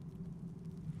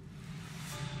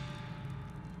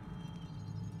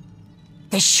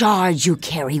 The shards you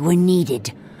carry were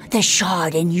needed. The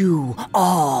shard and you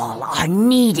all are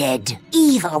needed.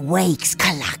 Evil wakes,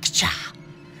 Kalakcha.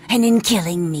 And in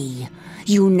killing me,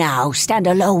 you now stand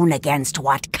alone against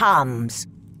what comes.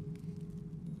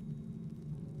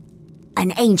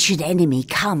 An ancient enemy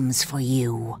comes for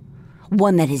you.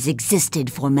 one that has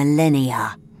existed for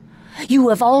millennia. You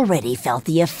have already felt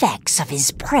the effects of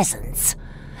his presence,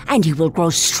 and he will grow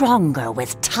stronger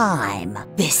with time.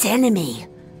 This enemy,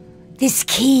 this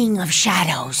king of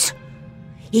shadows,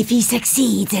 if he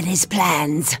succeeds in his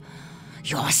plans,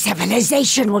 your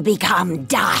civilization will become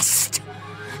dust,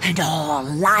 and all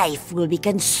life will be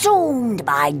consumed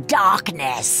by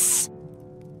darkness.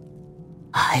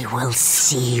 I will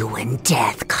see you in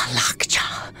death,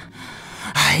 Kalakcha.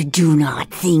 I do not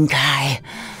think I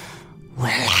will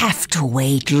have to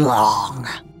wait long.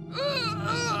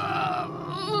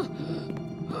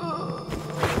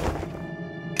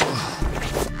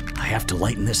 I have to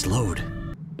lighten this load.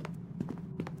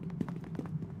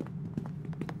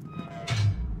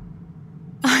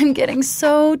 I'm getting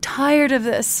so tired of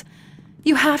this.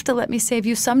 You have to let me save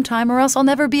you sometime, or else I'll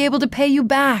never be able to pay you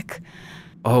back.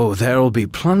 Oh, there'll be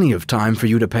plenty of time for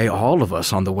you to pay all of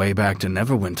us on the way back to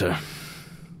Neverwinter.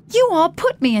 You all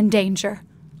put me in danger.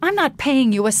 I'm not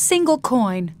paying you a single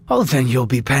coin. Oh, then you'll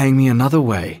be paying me another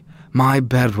way. My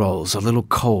bedroll's a little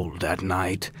cold at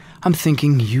night. I'm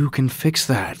thinking you can fix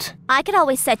that. I could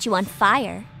always set you on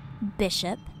fire,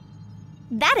 Bishop.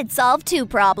 That'd solve 2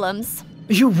 problems.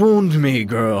 You wound me,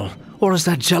 girl. Or is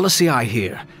that jealousy I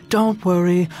hear? Don't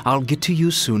worry, I'll get to you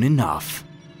soon enough.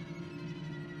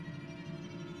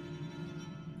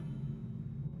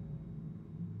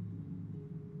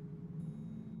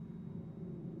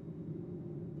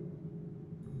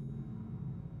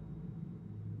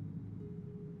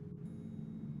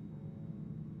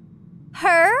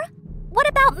 Her? What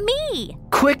about me?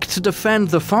 Quick to defend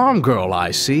the farm girl,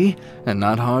 I see, and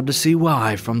not hard to see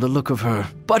why from the look of her.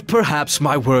 But perhaps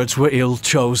my words were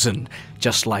ill-chosen,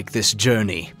 just like this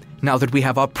journey. Now that we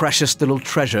have our precious little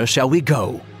treasure, shall we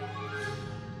go?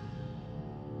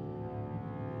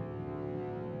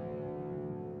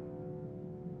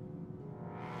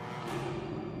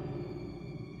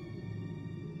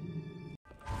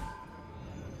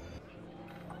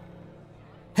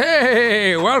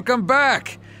 Hey, welcome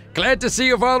back! Glad to see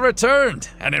you've all returned,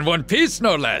 and in one piece,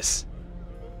 no less.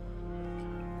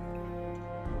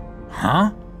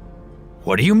 Huh?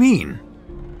 What do you mean?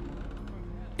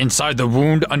 Inside the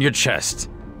wound on your chest.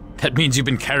 That means you've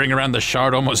been carrying around the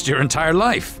shard almost your entire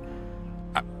life.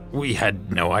 We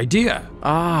had no idea.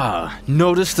 Ah,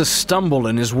 notice the stumble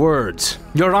in his words.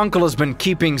 Your uncle has been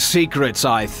keeping secrets,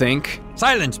 I think.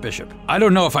 Silence, Bishop. I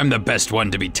don't know if I'm the best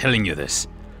one to be telling you this,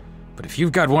 but if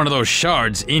you've got one of those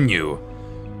shards in you,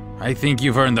 I think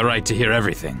you've earned the right to hear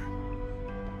everything.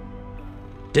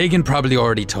 Dagon probably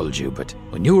already told you, but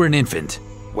when you were an infant,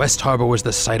 West Harbor was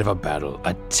the site of a battle,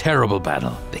 a terrible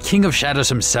battle. The King of Shadows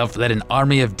himself led an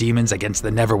army of demons against the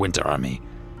Neverwinter army,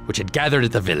 which had gathered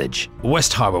at the village.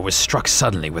 West Harbor was struck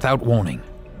suddenly without warning.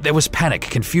 There was panic,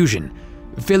 confusion,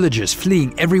 villagers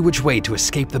fleeing every which way to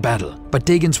escape the battle. But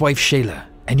Dagon's wife Shayla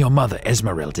and your mother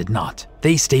Esmeril did not.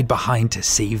 They stayed behind to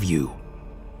save you.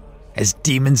 As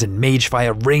demons and mage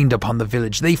fire rained upon the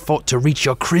village, they fought to reach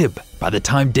your crib. By the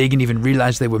time Dagon even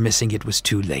realized they were missing, it was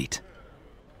too late.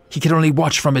 He could only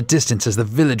watch from a distance as the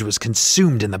village was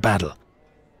consumed in the battle.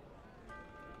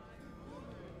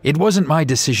 It wasn't my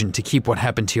decision to keep what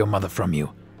happened to your mother from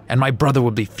you, and my brother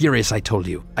would be furious I told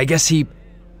you. I guess he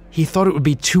thought it would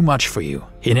be too much for you.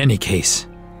 In any case,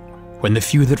 when the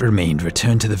few that remained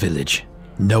returned to the village,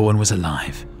 no one was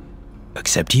alive.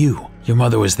 Except you. Your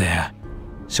mother was there.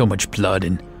 So much blood,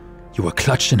 and you were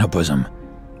clutched in her bosom.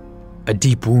 A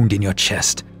deep wound in your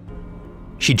chest.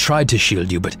 She tried to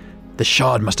shield you, but the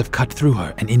shard must have cut through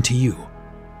her and into you.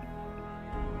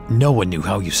 No one knew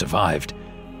how you survived,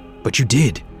 but you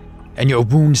did, and your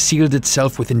wound sealed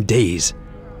itself within days,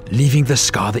 leaving the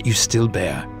scar that you still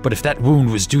bear. But if that wound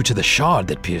was due to the shard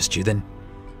that pierced you, then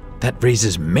that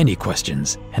raises many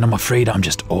questions, and I'm afraid I'm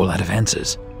just all out of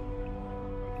answers.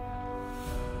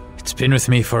 It's been with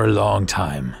me for a long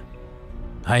time.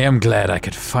 I am glad I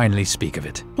could finally speak of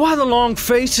it. Why the long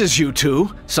faces, you two?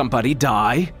 Somebody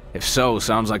die? If so,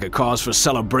 sounds like a cause for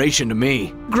celebration to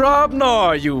me.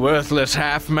 Grobnar, you worthless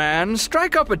half-man,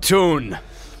 strike up a tune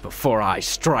before I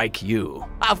strike you.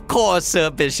 Of course,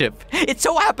 Sir Bishop. It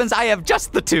so happens I have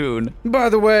just the tune. By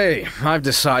the way, I've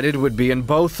decided it would be in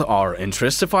both our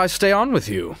interests if I stay on with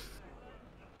you.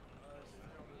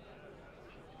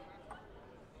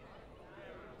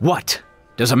 What?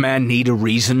 Does a man need a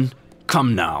reason?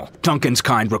 Come now. Duncan's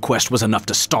kind request was enough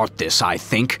to start this, I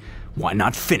think. Why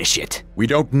not finish it? We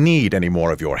don't need any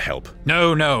more of your help.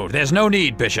 No, there's no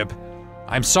need, Bishop.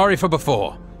 I'm sorry for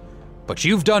before. But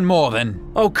you've done more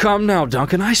than... Oh, come now,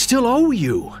 Duncan, I still owe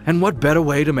you. And what better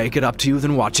way to make it up to you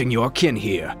than watching your kin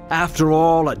here? After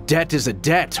all, a debt is a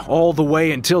debt, all the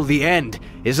way until the end.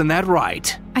 Isn't that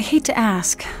right? I hate to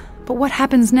ask, but what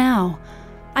happens now?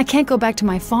 I can't go back to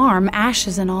my farm,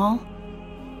 ashes and all.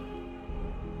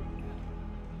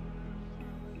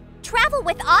 Travel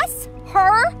with us?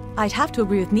 Her? I'd have to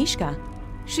agree with Nishka.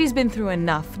 She's been through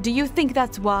enough. Do you think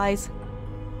that's wise?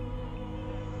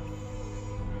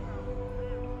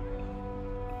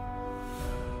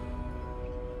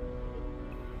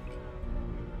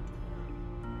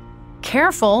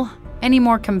 Careful. Any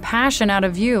more compassion out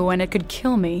of you and it could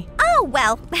kill me. Oh,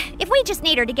 well, if we just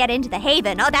need her to get into the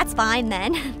Haven, oh, that's fine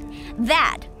then.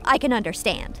 That I can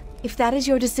understand. If that is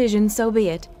your decision, so be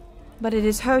it. But it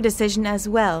is her decision as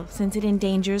well, since it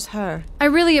endangers her. I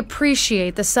really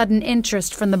appreciate the sudden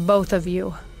interest from the both of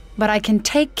you, but I can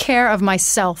take care of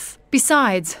myself.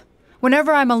 Besides,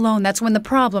 whenever I'm alone, that's when the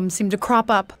problems seem to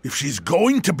crop up. If she's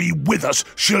going to be with us,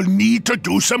 she'll need to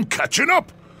do some catching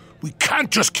up. We can't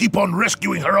just keep on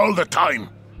rescuing her all the time.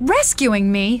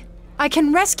 Rescuing me? I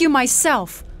can rescue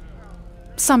myself.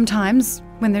 Sometimes,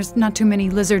 when there's not too many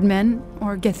lizard men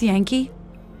or Githyanki.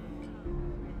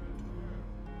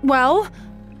 Well,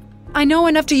 I know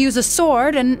enough to use a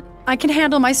sword, and I can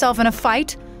handle myself in a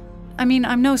fight. I mean,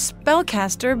 I'm no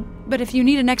spellcaster, but if you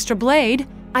need an extra blade...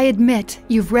 I admit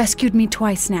you've rescued me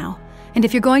twice now, and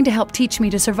if you're going to help teach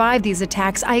me to survive these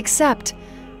attacks, I accept.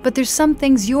 But there's some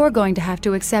things you're going to have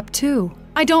to accept too.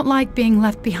 I don't like being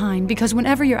left behind, because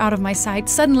whenever you're out of my sight,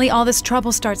 suddenly all this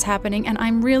trouble starts happening, and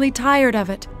I'm really tired of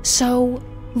it. So,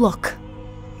 look.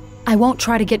 I won't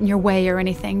try to get in your way or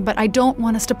anything, but I don't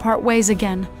want us to part ways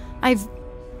again. I've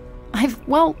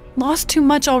lost too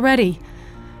much already.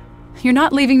 You're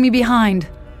not leaving me behind,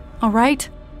 all right?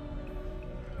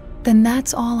 Then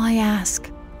that's all I ask.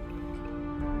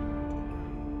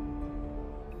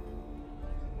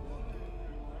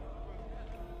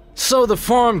 So the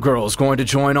farm girl's going to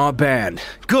join our band.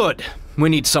 Good. We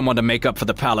need someone to make up for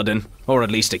the paladin, or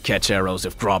at least to catch arrows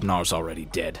if Grobnar's already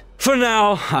dead. For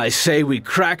now, I say we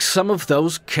crack some of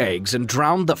those kegs and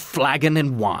drown the flagon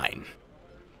in wine.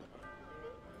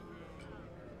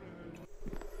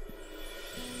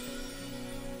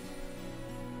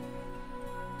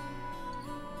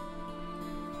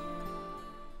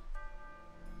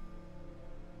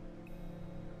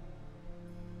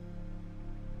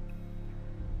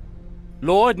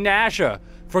 Lord Nasher,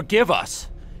 forgive us.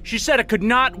 She said it could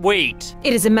not wait.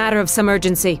 It is a matter of some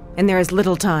urgency, and there is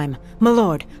little time. My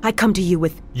lord, I come to you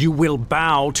with... You will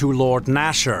bow to Lord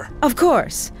Nasher. Of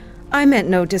course. I meant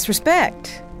no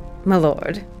disrespect, my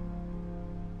lord.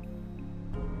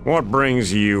 What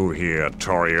brings you here,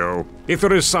 Torio? If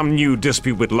there is some new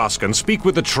dispute with Luskan, speak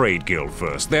with the Trade Guild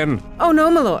first, then... Oh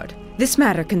no, my lord. This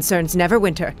matter concerns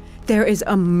Neverwinter. There is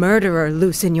a murderer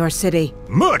loose in your city.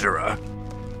 Murderer?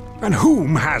 And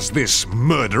whom has this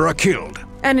murderer killed?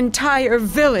 An entire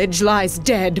village lies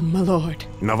dead, my lord.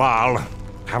 Naval,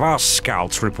 have our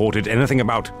scouts reported anything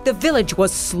about... The village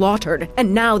was slaughtered,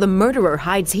 and now the murderer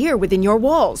hides here within your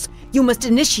walls. You must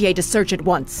initiate a search at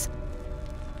once.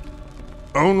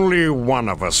 Only one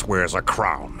of us wears a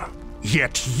crown.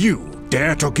 Yet you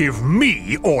dare to give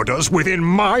me orders within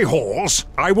my halls?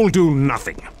 I will do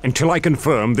nothing until I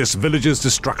confirm this village's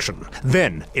destruction.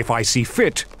 Then, if I see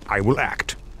fit, I will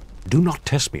act. Do not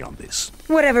test me on this.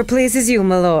 Whatever pleases you,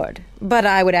 my lord. But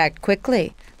I would act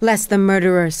quickly, lest the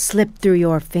murderer slip through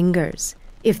your fingers.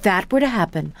 If that were to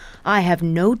happen, I have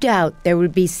no doubt there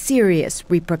would be serious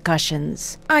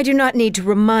repercussions. I do not need to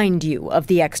remind you of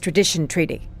the extradition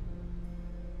treaty.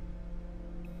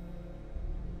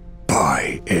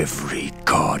 By every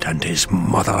god and his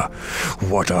mother,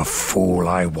 what a fool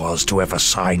I was to ever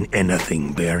sign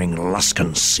anything bearing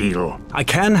Luskan's seal. I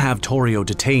can have Torio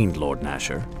detained, Lord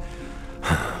Nasher.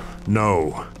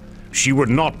 No. She would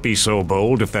not be so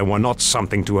bold if there were not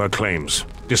something to her claims.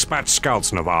 Dispatch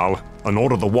scouts, Naval, and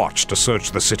order the watch to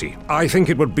search the city. I think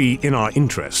it would be in our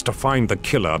interest to find the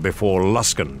killer before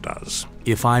Luskan does.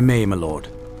 If I may, my lord,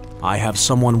 I have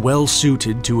someone well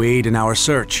suited to aid in our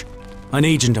search. An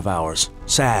agent of ours,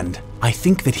 Sand. I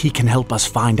think that he can help us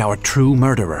find our true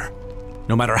murderer,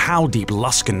 no matter how deep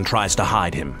Luskan tries to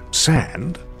hide him.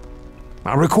 Sand?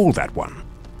 I recall that one.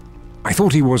 I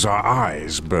thought he was our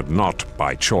eyes, but not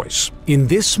by choice. In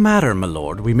this matter, my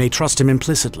lord, we may trust him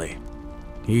implicitly.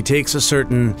 He takes a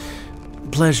certain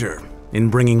pleasure in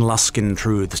bringing Luskan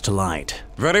truths to light.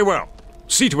 Very well.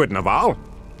 See to it, Naval,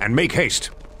 and make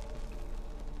haste.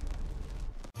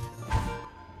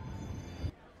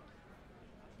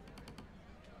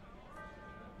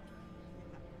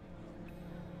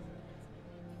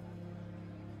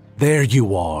 There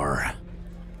you are.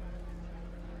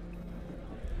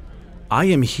 I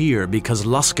am here because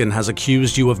Luskin has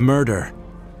accused you of murder.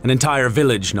 An entire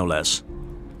village, no less.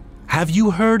 Have you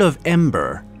heard of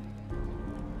Ember?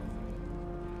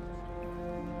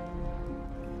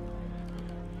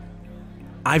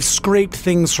 I've scraped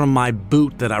things from my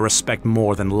boot that I respect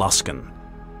more than Luskin.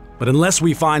 But unless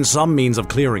we find some means of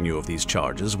clearing you of these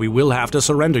charges, we will have to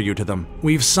surrender you to them.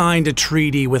 We've signed a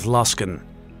treaty with Luskin.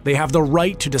 They have the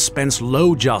right to dispense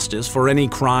low justice for any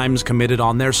crimes committed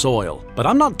on their soil. But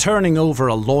I'm not turning over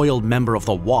a loyal member of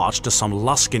the Watch to some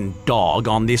Luskin dog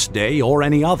on this day or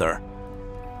any other.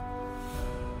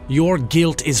 Your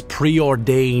guilt is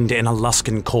preordained in a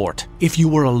Luskin court. If you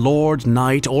were a lord,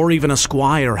 knight, or even a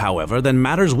squire, however, then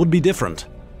matters would be different.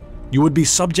 You would be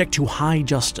subject to high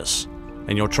justice,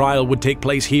 and your trial would take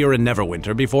place here in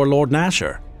Neverwinter before Lord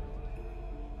Nasher.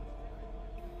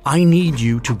 I need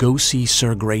you to go see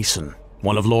Sir Grayson,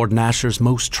 one of Lord Nasher's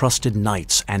most trusted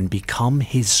knights, and become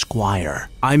his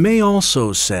squire. I may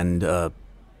also send a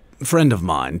friend of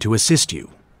mine to assist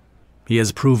you. He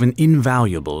has proven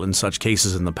invaluable in such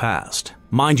cases in the past.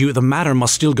 Mind you, the matter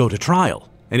must still go to trial,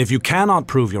 and if you cannot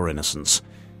prove your innocence,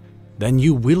 then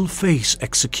you will face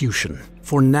execution.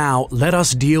 For now, let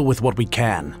us deal with what we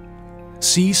can.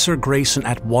 See Sir Grayson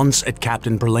at once at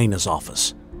Captain Berlena's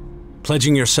office.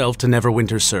 Pledging yourself to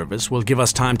Neverwinter's service will give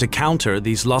us time to counter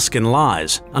these Luskin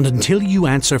lies, and until you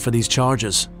answer for these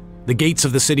charges, the gates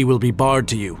of the city will be barred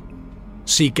to you.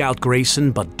 Seek out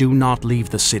Grayson, but do not leave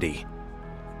the city.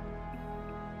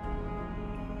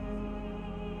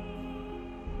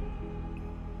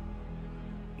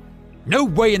 No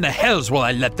way in the hells will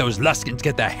I let those Luskins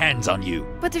get their hands on you.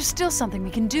 But there's still something we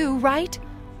can do, right?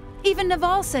 Even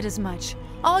Naval said as much.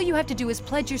 All you have to do is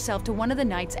pledge yourself to one of the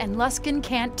knights and Luskin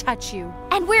can't touch you.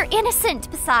 And we're innocent,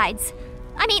 besides.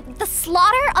 I mean, the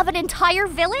slaughter of an entire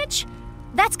village?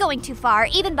 That's going too far,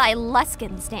 even by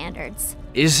Luskin standards.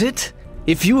 Is it?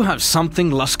 If you have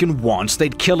something Luskin wants,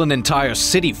 they'd kill an entire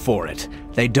city for it.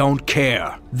 They don't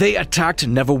care. They attacked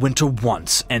Neverwinter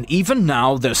once, and even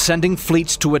now they're sending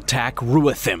fleets to attack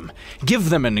Ruithim.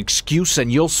 Give them an excuse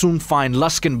and you'll soon find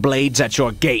Luskin blades at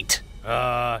your gate.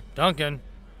 Duncan,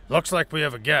 looks like we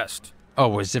have a guest.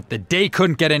 Oh, as if the day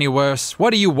couldn't get any worse. What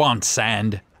do you want,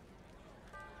 Sand?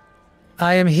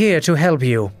 I am here to help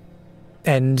you.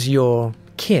 And your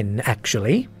kin,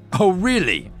 actually. Oh,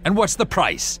 really? And what's the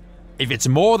price? If it's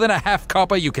more than a half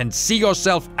copper, you can see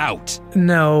yourself out.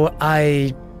 No,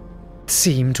 I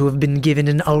seem to have been given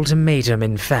an ultimatum,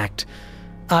 in fact.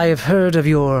 I have heard of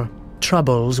your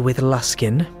troubles with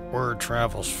Luskin. Word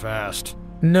travels fast.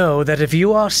 Know that if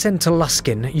you are sent to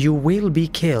Luskin, you will be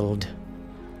killed.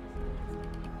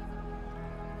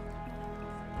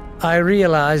 I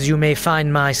realize you may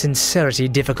find my sincerity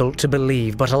difficult to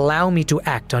believe, but allow me to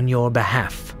act on your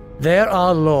behalf. There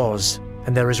are laws,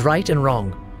 and there is right and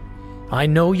wrong. I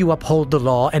know you uphold the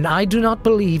law, and I do not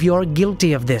believe you are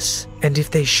guilty of this. And if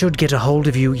they should get a hold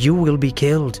of you, you will be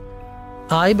killed.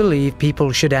 I believe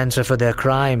people should answer for their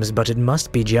crimes, but it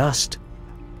must be just.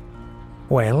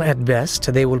 Well, at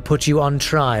best, they will put you on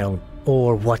trial,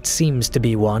 or what seems to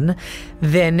be one,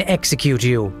 then execute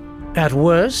you. At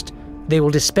worst, they will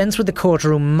dispense with the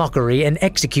courtroom mockery and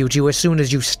execute you as soon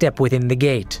as you step within the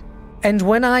gate. And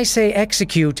when I say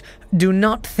execute, do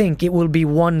not think it will be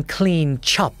one clean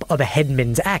chop of a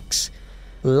headman's axe.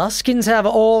 Luskins have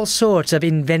all sorts of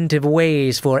inventive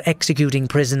ways for executing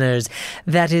prisoners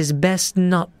that is best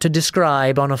not to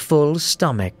describe on a full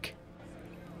stomach.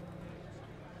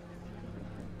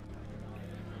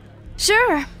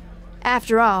 Sure.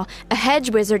 After all, a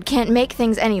hedge wizard can't make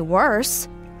things any worse.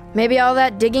 Maybe all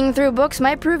that digging through books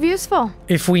might prove useful.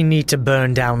 If we need to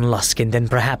burn down Luskin, then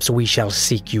perhaps we shall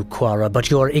seek you, Quara, but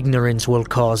your ignorance will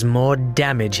cause more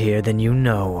damage here than you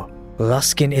know.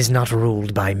 Luskin is not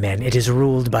ruled by men, it is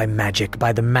ruled by magic,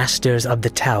 by the masters of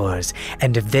the towers,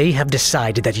 and if they have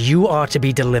decided that you are to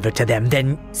be delivered to them,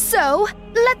 then... So,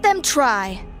 let them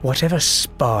try. Whatever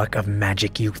spark of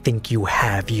magic you think you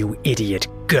have, you idiot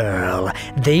girl,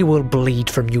 they will bleed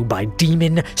from you by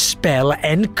demon, spell,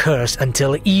 and curse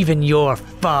until even your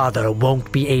father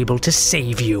won't be able to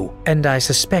save you. And I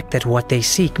suspect that what they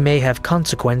seek may have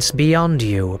consequence beyond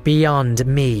you, beyond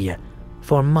me,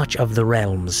 for much of the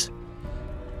realms.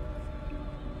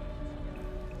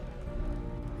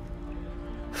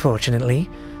 Fortunately,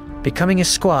 becoming a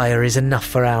squire is enough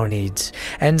for our needs,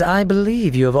 and I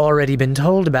believe you have already been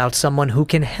told about someone who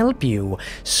can help you.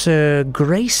 Sir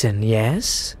Grayson,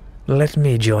 yes? Let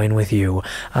me join with you.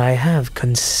 I have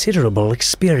considerable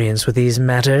experience with these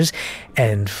matters,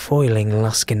 and foiling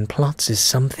Luskin plots is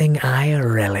something I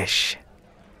relish.